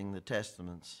connecting the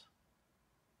testaments,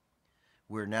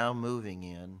 we're now moving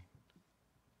in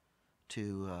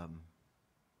to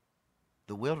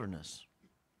the wilderness.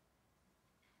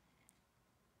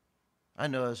 I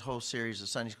know this whole series of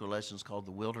Sunday school lessons called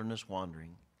The Wilderness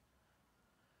Wandering.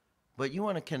 But you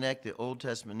want to connect the Old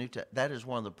Testament, New Testament. That is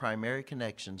one of the primary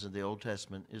connections in the Old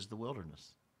Testament is the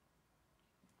wilderness.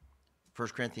 1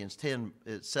 Corinthians 10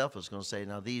 itself is going to say,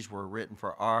 now these were written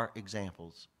for our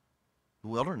examples. The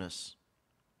wilderness.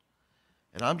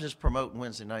 And I'm just promoting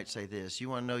Wednesday night to say this. You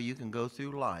want to know you can go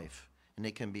through life, and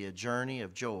it can be a journey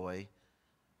of joy,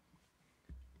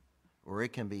 or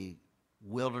it can be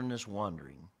wilderness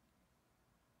wandering.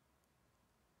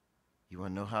 You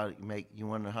want to know how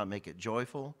to make it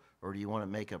joyful, or do you want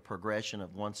to make a progression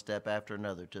of one step after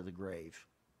another to the grave?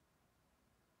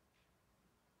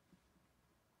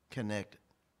 Connect.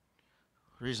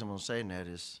 The reason I'm saying that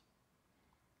is,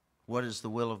 what is the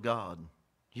will of God?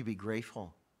 You be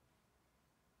grateful.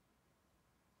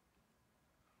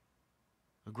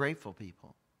 A grateful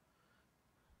people.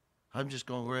 I'm just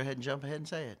going to go ahead and jump ahead and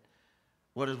say it.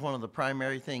 What is one of the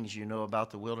primary things you know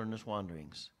about the wilderness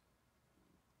wanderings?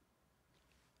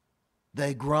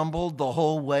 They grumbled the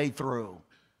whole way through.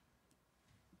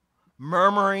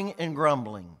 Murmuring and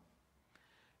grumbling.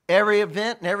 Every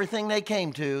event and everything they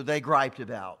came to, they griped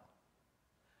about.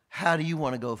 How do you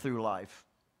want to go through life?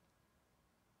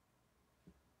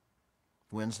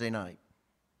 Wednesday night.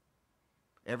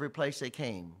 Every place they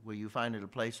came, will you find it a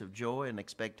place of joy and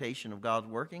expectation of God's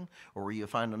working, or will you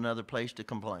find another place to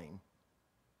complain?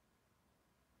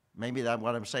 Maybe that's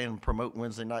what I'm saying, promote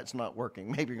Wednesday night's not working.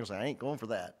 Maybe you're going to say, I ain't going for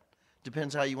that.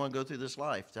 Depends how you want to go through this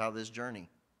life, how this journey,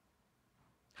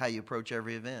 how you approach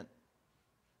every event.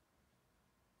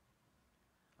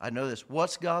 I know this.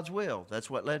 What's God's will? That's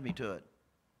what led me to it.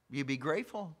 You be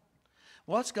grateful.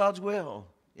 What's God's will?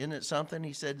 Isn't it something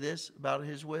he said this about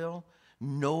his will?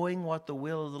 Knowing what the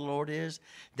will of the Lord is,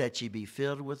 that ye be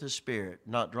filled with the Spirit,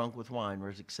 not drunk with wine or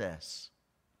excess.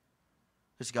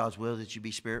 It's God's will that you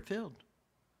be Spirit-filled.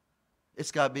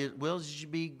 It's God's will that you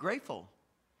be grateful.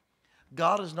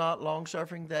 God is not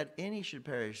long-suffering that any should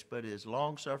perish, but is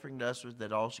long-suffering to us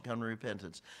that all should come to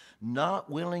repentance. Not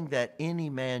willing that any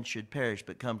man should perish,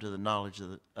 but come to the knowledge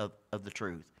of the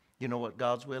truth. You know what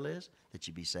God's will is? That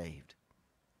you be saved.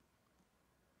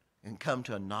 And come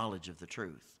to a knowledge of the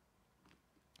truth.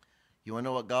 You want to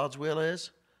know what God's will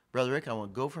is? Brother Rick, I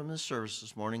want to go from this service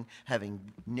this morning having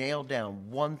nailed down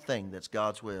one thing that's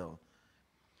God's will.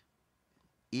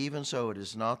 Even so, it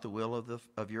is not the will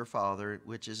of your Father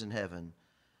which is in heaven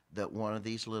that one of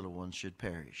these little ones should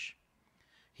perish.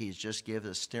 He's just given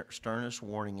the sternest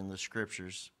warning in the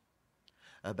Scriptures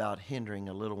about hindering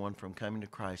a little one from coming to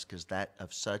Christ, because that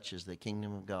of such is the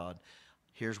kingdom of God.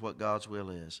 Here's what God's will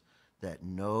is, that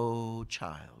no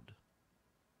child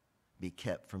be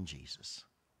kept from Jesus.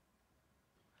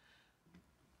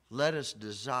 Let us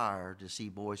desire to see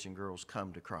boys and girls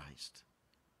come to Christ.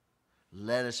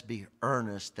 Let us be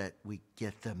earnest that we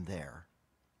get them there.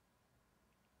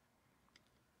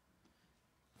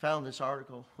 Found this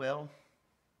article. Well,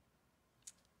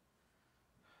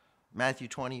 Matthew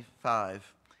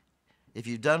 25. If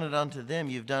you've done it unto them,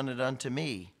 you've done it unto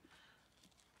me.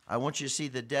 I want you to see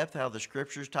the depth, how the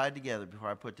Scriptures tied together before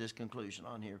I put this conclusion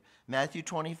on here. Matthew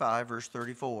 25, verse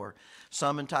 34.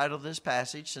 Some entitle this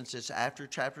passage, since it's after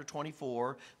chapter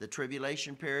 24, the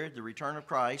tribulation period, the return of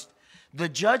Christ, the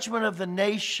judgment of the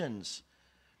nations.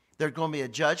 There's going to be a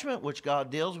judgment which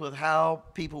God deals with how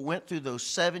people went through those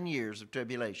 7 years of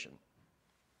tribulation.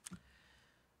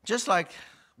 Just like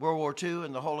World War II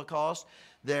and the Holocaust,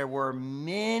 there were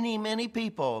many, many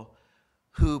people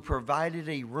who provided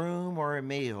a room or a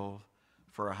meal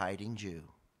for a hiding Jew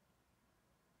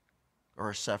or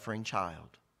a suffering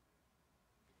child.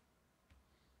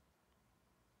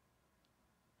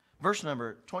 Verse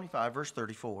number 25, verse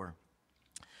 34.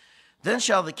 Then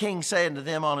shall the king say unto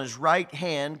them on his right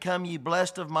hand, Come ye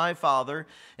blessed of my Father,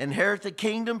 inherit the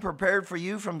kingdom prepared for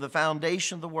you from the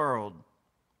foundation of the world.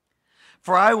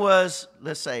 For I was,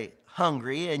 let's say,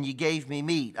 hungry, and ye gave me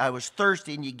meat. I was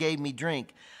thirsty, and ye gave me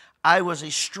drink. I was a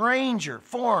stranger,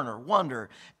 foreigner, wanderer,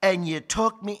 and you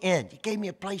took me in. You gave me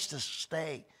a place to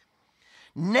stay.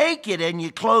 Naked, and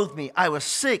you clothed me. I was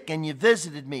sick, and you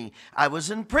visited me. I was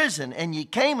in prison, and ye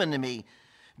came unto me.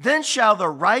 Then shall the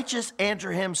righteous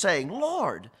answer him, saying,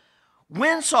 Lord,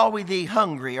 when saw we thee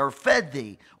hungry, or fed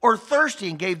thee, or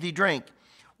thirsty, and gave thee drink?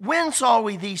 When saw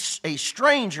we thee a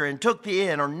stranger, and took thee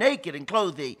in, or naked, and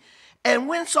clothed thee? And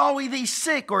when saw we thee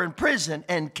sick, or in prison,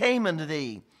 and came unto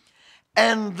thee?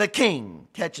 And the king,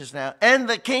 catch us now, and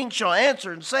the king shall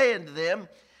answer and say unto them,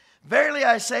 Verily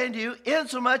I say unto you,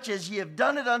 insomuch as ye have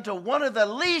done it unto one of the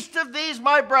least of these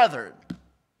my brethren,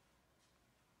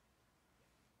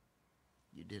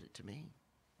 you did it to me.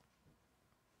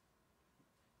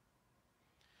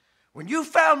 When you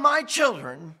found my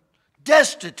children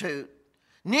destitute,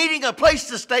 needing a place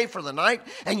to stay for the night,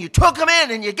 and you took them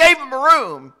in and you gave them a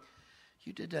room,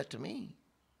 you did that to me.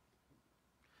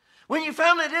 When you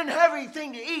found they didn't have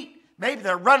anything to eat, maybe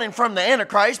they're running from the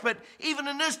Antichrist, but even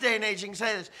in this day and age, you can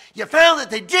say this. You found that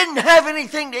they didn't have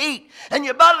anything to eat, and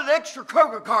you bought an extra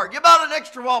Kroger card. You bought an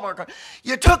extra Walmart card.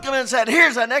 You took them and said,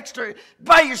 here's an extra,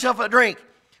 buy yourself a drink.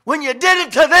 When you did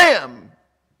it to them,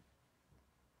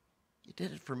 you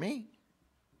did it for me.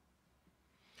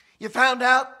 You found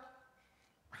out,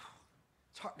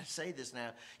 it's hard to say this now,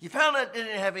 you found out they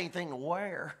didn't have anything to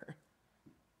wear.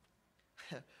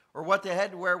 Or what they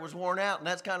had to wear was worn out, and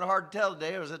that's kind of hard to tell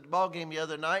today. I was at the ball game the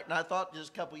other night, and I thought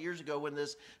just a couple years ago when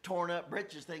this torn-up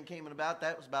britches thing came in about,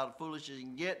 that was about as foolish as you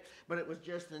can get, but it was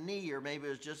just the knee, or maybe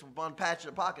it was just one patch in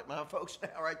the pocket. My folks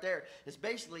now right there, it's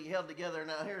basically held together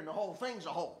now here, and the whole thing's a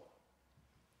hole.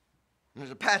 And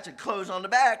there's a patch of clothes on the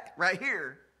back right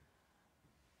here.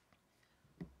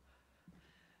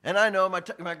 And I know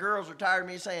my girls are tired of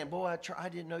me saying, boy, I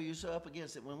didn't know you were so up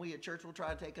against it. When we at church, we'll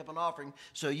try to take up an offering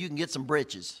so you can get some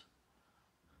britches.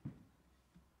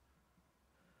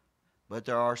 But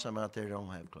there are some out there that don't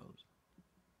have clothes.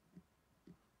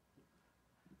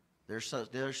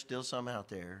 There's still some out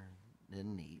there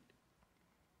in need.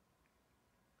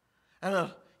 I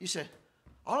know, you said,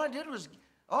 all I did was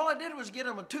get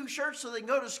them 2 shirts so they can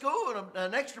go to school and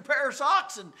an extra pair of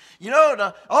socks. And,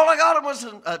 all I got them was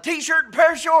a T-shirt and a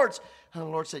pair of shorts. And the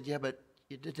Lord said, yeah, but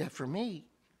you did that for me.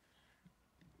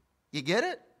 You get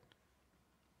it?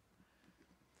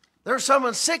 There was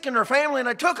someone sick in their family, and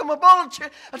I took them a bowl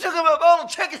of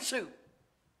chicken soup.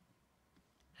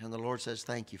 And the Lord says,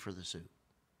 thank you for the soup.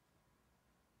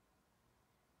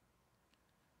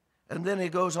 And then he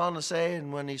goes on to say,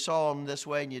 and when he saw them this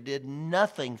way and you did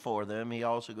nothing for them, he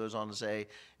also goes on to say,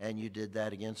 and you did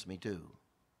that against me too.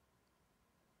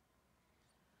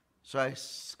 So I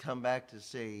come back to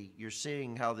say, you're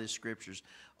seeing how these scriptures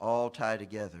all tie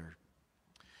together.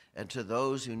 And to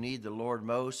those who need the Lord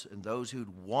most and those who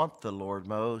want the Lord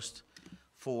most,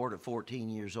 4 to 14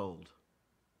 years old.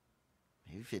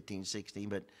 Maybe 15, 16,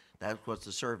 but that's what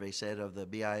the survey said of the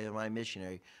BIMI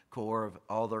missionary corps of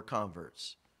all their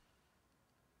converts.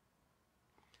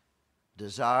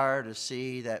 Desire to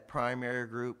see that primary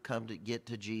group come to get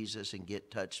to Jesus and get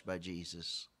touched by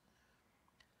Jesus,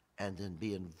 and then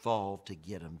be involved to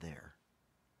get them there.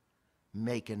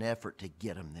 Make an effort to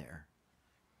get them there.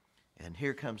 And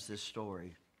here comes this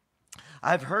story.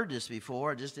 I've heard this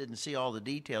before, I just didn't see all the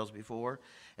details before.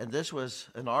 And this was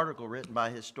an article written by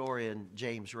historian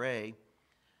James Ray,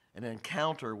 an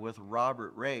encounter with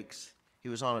Robert Raikes. He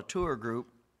was on a tour group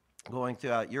going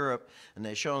throughout Europe, and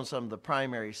they showed some of the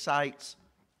primary sites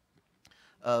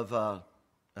of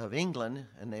England,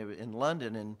 and they were in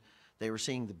London, and they were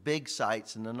seeing the big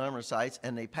sites and the number of sites,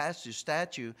 and they passed a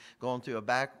statue going through a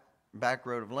back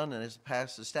road of London. It's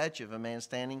past a statue of a man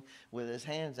standing with his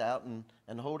hands out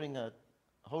and holding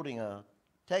a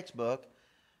textbook.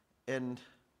 And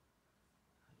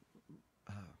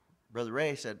Brother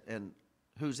Ray said, and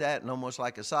who's that? And almost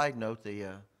like a side note, the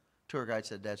tour guide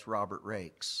said, that's Robert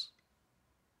Raikes,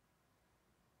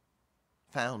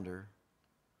 founder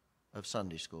of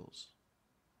Sunday schools.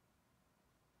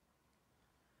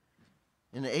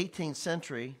 In the 18th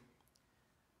century,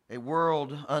 a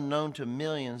world unknown to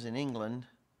millions in England,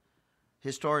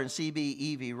 historian C.B.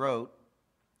 Evie wrote,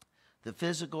 the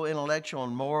physical, intellectual,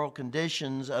 and moral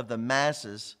conditions of the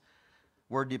masses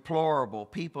were deplorable.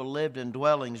 People lived in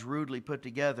dwellings rudely put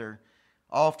together.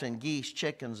 Often geese,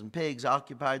 chickens, and pigs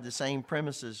occupied the same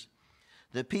premises.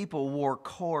 The people wore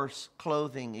coarse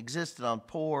clothing, existed on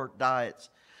poor diets,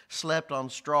 slept on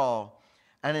straw.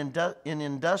 And in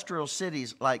industrial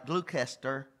cities like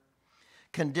Gloucester,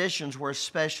 conditions were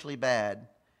especially bad.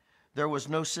 There was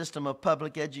no system of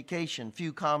public education.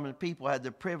 Few common people had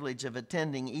the privilege of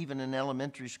attending even an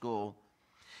elementary school.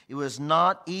 It was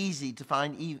not easy to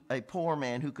find a poor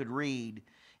man who could read.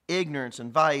 Ignorance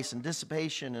and vice and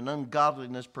dissipation and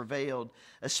ungodliness prevailed,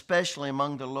 especially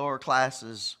among the lower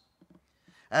classes.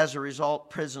 As a result,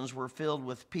 prisons were filled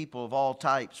with people of all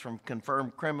types, from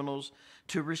confirmed criminals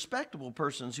to respectable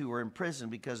persons who were in prison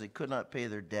because they could not pay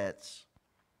their debts.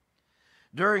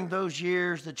 During those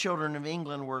years, the children of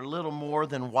England were little more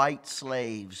than white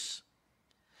slaves.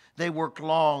 They worked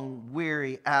long,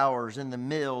 weary hours in the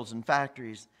mills and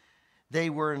factories. They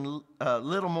were in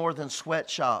little more than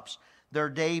sweatshops. Their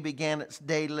day began at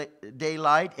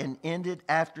daylight and ended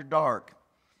after dark.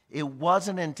 It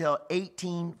wasn't until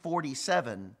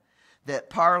 1847 that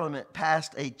Parliament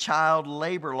passed a child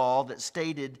labor law that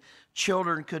stated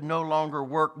children could no longer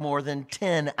work more than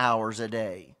 10 hours a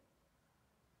day.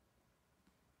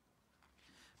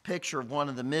 Picture of one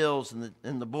of the mills,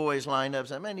 and the boys lined up.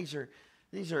 Man,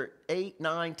 these are 8,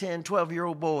 9, 10,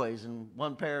 12-year-old boys in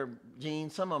one pair of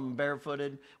jeans, some of them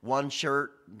barefooted, one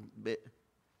shirt.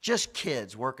 Just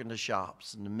kids working the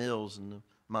shops and the mills and the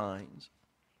mines.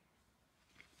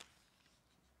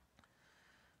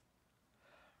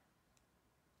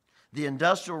 The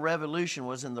Industrial Revolution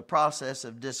was in the process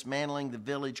of dismantling the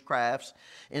village crafts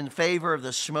in favor of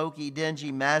the smoky,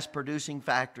 dingy, mass-producing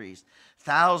factories.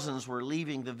 Thousands were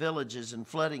leaving the villages and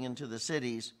flooding into the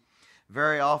cities.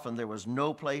 Very often there was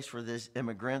no place for these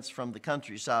immigrants from the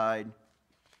countryside.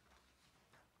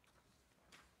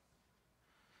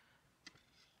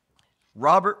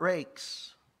 Robert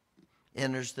Raikes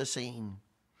enters the scene.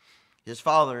 His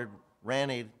father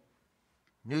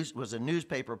was a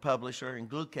newspaper publisher in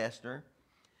Gloucester.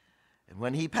 And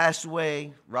when he passed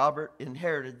away, Robert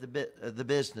inherited the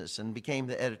business and became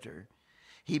the editor.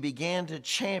 He began to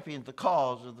champion the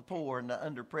cause of the poor and the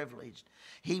underprivileged.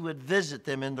 He would visit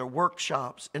them in their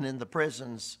workshops and in the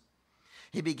prisons.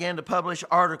 He began to publish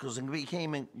articles and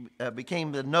became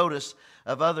the notice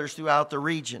of others throughout the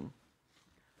region.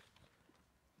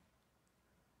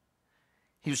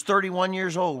 He was 31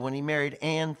 years old when he married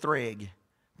Anne Thrigg.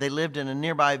 They lived in a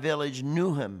nearby village,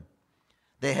 Newham.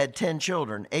 They had 10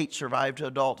 children. 8 survived to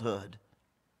adulthood.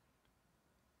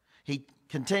 He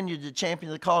continued to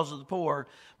champion the cause of the poor,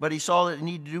 but he saw that he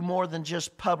needed to do more than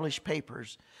just publish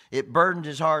papers. It burdened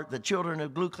his heart. The children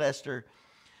of Gloucester,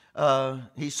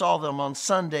 he saw them on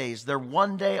Sundays. They're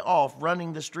one day off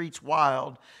running the streets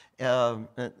wild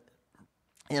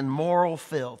in moral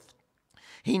filth.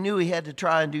 He knew he had to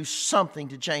try and do something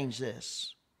to change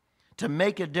this, to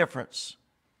make a difference.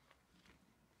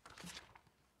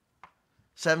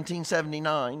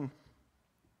 1779,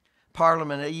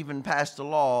 Parliament even passed a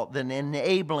law, the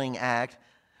Enabling Act,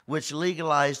 which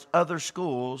legalized other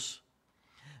schools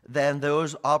than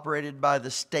those operated by the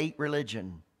state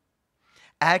religion.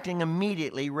 Acting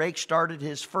immediately, Raikes started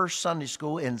his first Sunday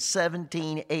school in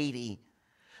 1780.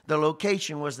 The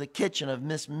location was the kitchen of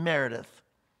Miss Meredith.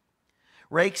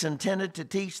 Raikes intended to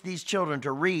teach these children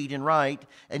to read and write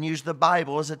and use the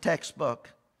Bible as a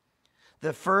textbook.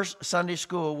 The first Sunday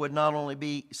school would not only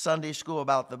be Sunday school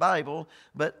about the Bible,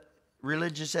 but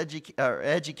religious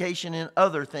education in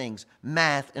other things,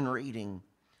 math and reading.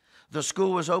 The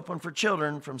school was open for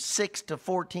children from 6 to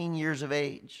 14 years of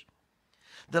age.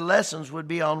 The lessons would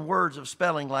be on words of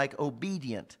spelling like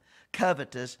obedient,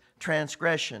 covetous,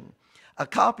 transgression. A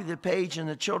copy of the page in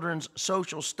the children's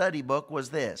social study book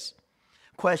was this.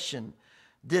 Question,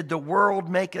 did the world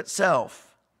make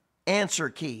itself? Answer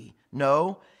key,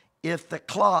 no. If the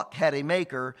clock had a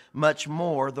maker, much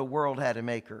more the world had a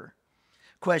maker.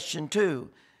 Question 2,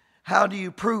 how do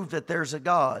you prove that there's a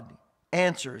God?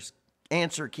 Answer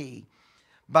key,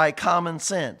 by common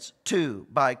sense. 2,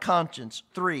 by conscience.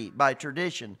 3, by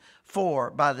tradition.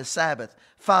 4, by the Sabbath.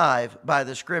 5, by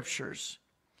the scriptures.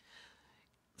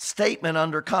 Statement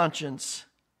under conscience,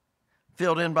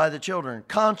 filled in by the children.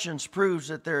 Conscience proves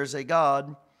that there is a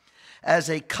God. As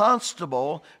a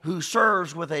constable who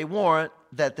serves with a warrant,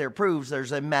 that there proves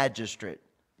there's a magistrate.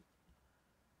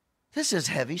 This is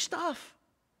heavy stuff.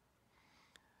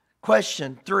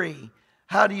 Question 3.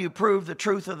 How do you prove the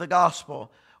truth of the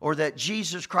gospel, or that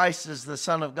Jesus Christ is the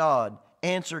Son of God?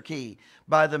 Answer key: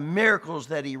 by the miracles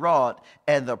that he wrought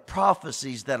and the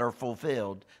prophecies that are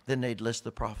fulfilled. Then they'd list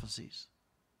the prophecies.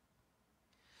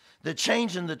 The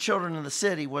change in the children of the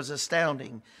city was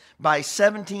astounding. By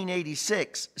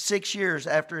 1786, 6 years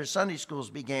after his Sunday schools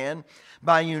began,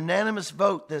 by unanimous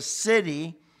vote, the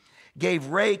city gave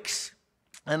Raikes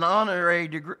an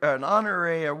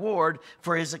honorary award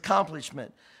for his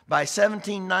accomplishment. By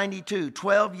 1792,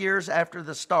 12 years after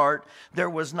the start,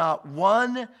 there was not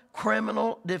one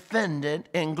criminal defendant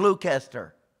in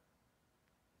Gloucester.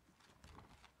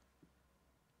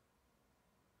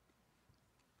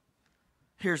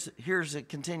 Here's a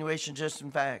continuation just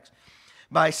in facts.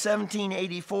 By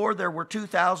 1784, there were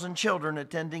 2,000 children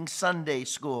attending Sunday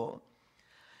school.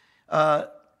 In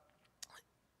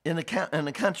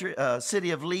the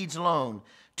city of Leeds alone,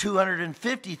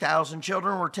 250,000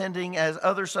 children were attending as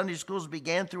other Sunday schools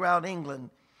began throughout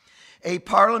England. A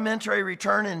parliamentary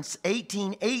return in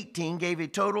 1818 gave a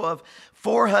total of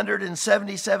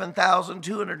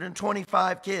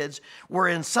 477,225 kids were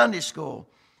in Sunday school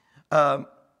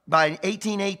by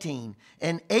 1818.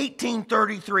 In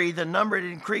 1833, the number had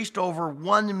increased over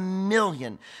 1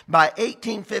 million. By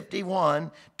 1851,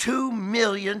 2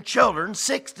 million children,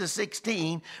 6 to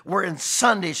 16, were in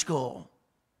Sunday school.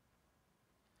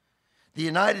 The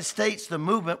United States, the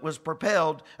movement was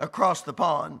propelled across the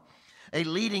pond. A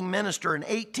leading minister in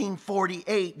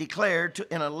 1848 declared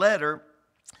in a letter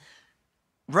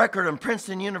record in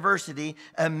Princeton University,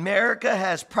 America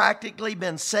has practically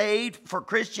been saved for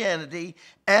Christianity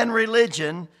and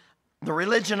religion, the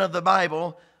religion of the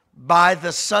Bible, by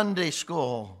the Sunday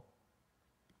school.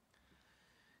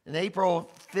 On April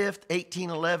 5th,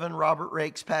 1811, Robert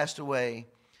Raikes passed away.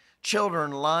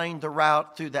 Children lined the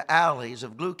route through the alleys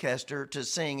of Gloucester to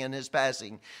sing in his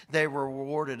passing. They were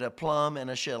awarded a plum and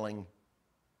a shilling.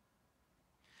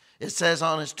 It says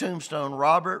on his tombstone,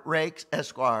 Robert Raikes,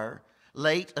 Esquire,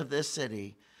 late of this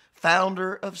city,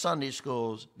 founder of Sunday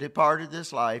schools, departed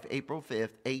this life April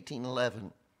 5th,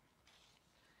 1811.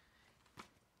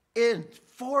 In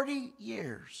 40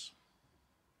 years,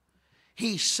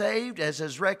 he saved, as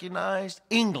is recognized,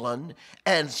 England,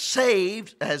 and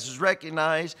saved, as is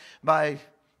recognized by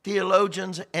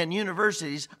theologians and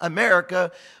universities,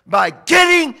 America, by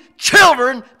getting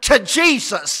children to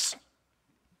Jesus.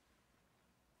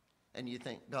 And you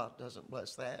think God doesn't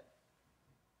bless that?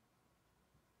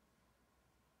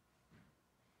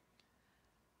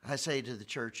 I say to the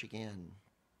church again,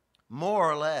 more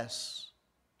or less,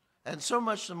 and so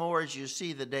much the more as you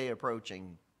see the day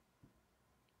approaching,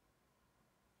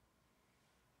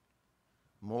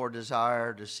 more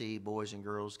desire to see boys and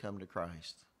girls come to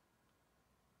Christ,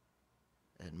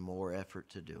 and more effort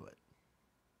to do it.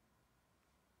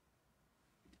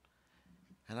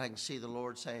 And I can see the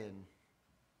Lord saying,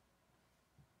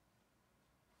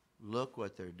 look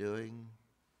what they're doing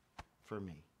for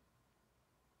me,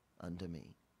 unto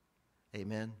me.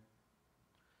 Amen.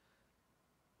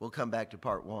 We'll come back to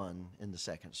part 1 in the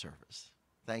second service.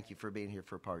 Thank you for being here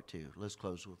for part 2. Let's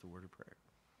close with a word of prayer.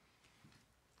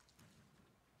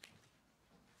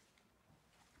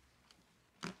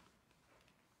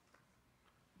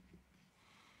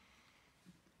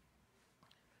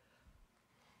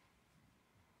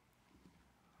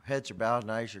 Heads are bowed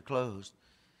and eyes are closed.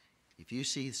 If you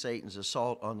see Satan's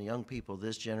assault on the young people of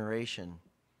this generation,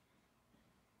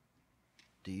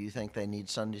 do you think they need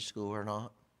Sunday school or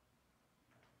not?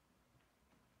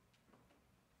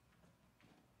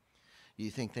 Do you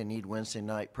think they need Wednesday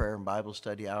night prayer and Bible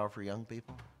study hour for young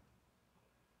people?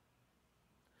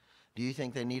 Do you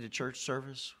think they need a church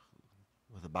service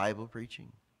with a Bible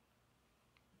preaching?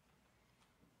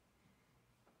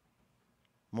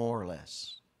 More or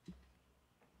less.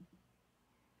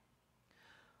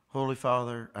 Holy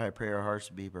Father, I pray our hearts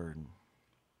be burdened.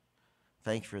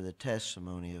 Thank you for the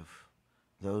testimony of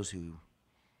those who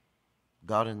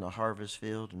got in the harvest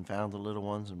field and found the little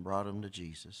ones and brought them to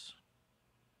Jesus.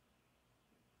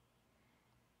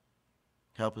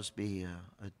 Help us be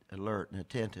alert and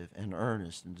attentive and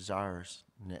earnest and desirous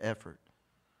in the effort.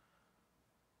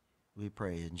 We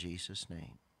pray in Jesus'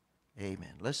 name.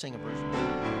 Amen. Let's sing a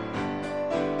verse.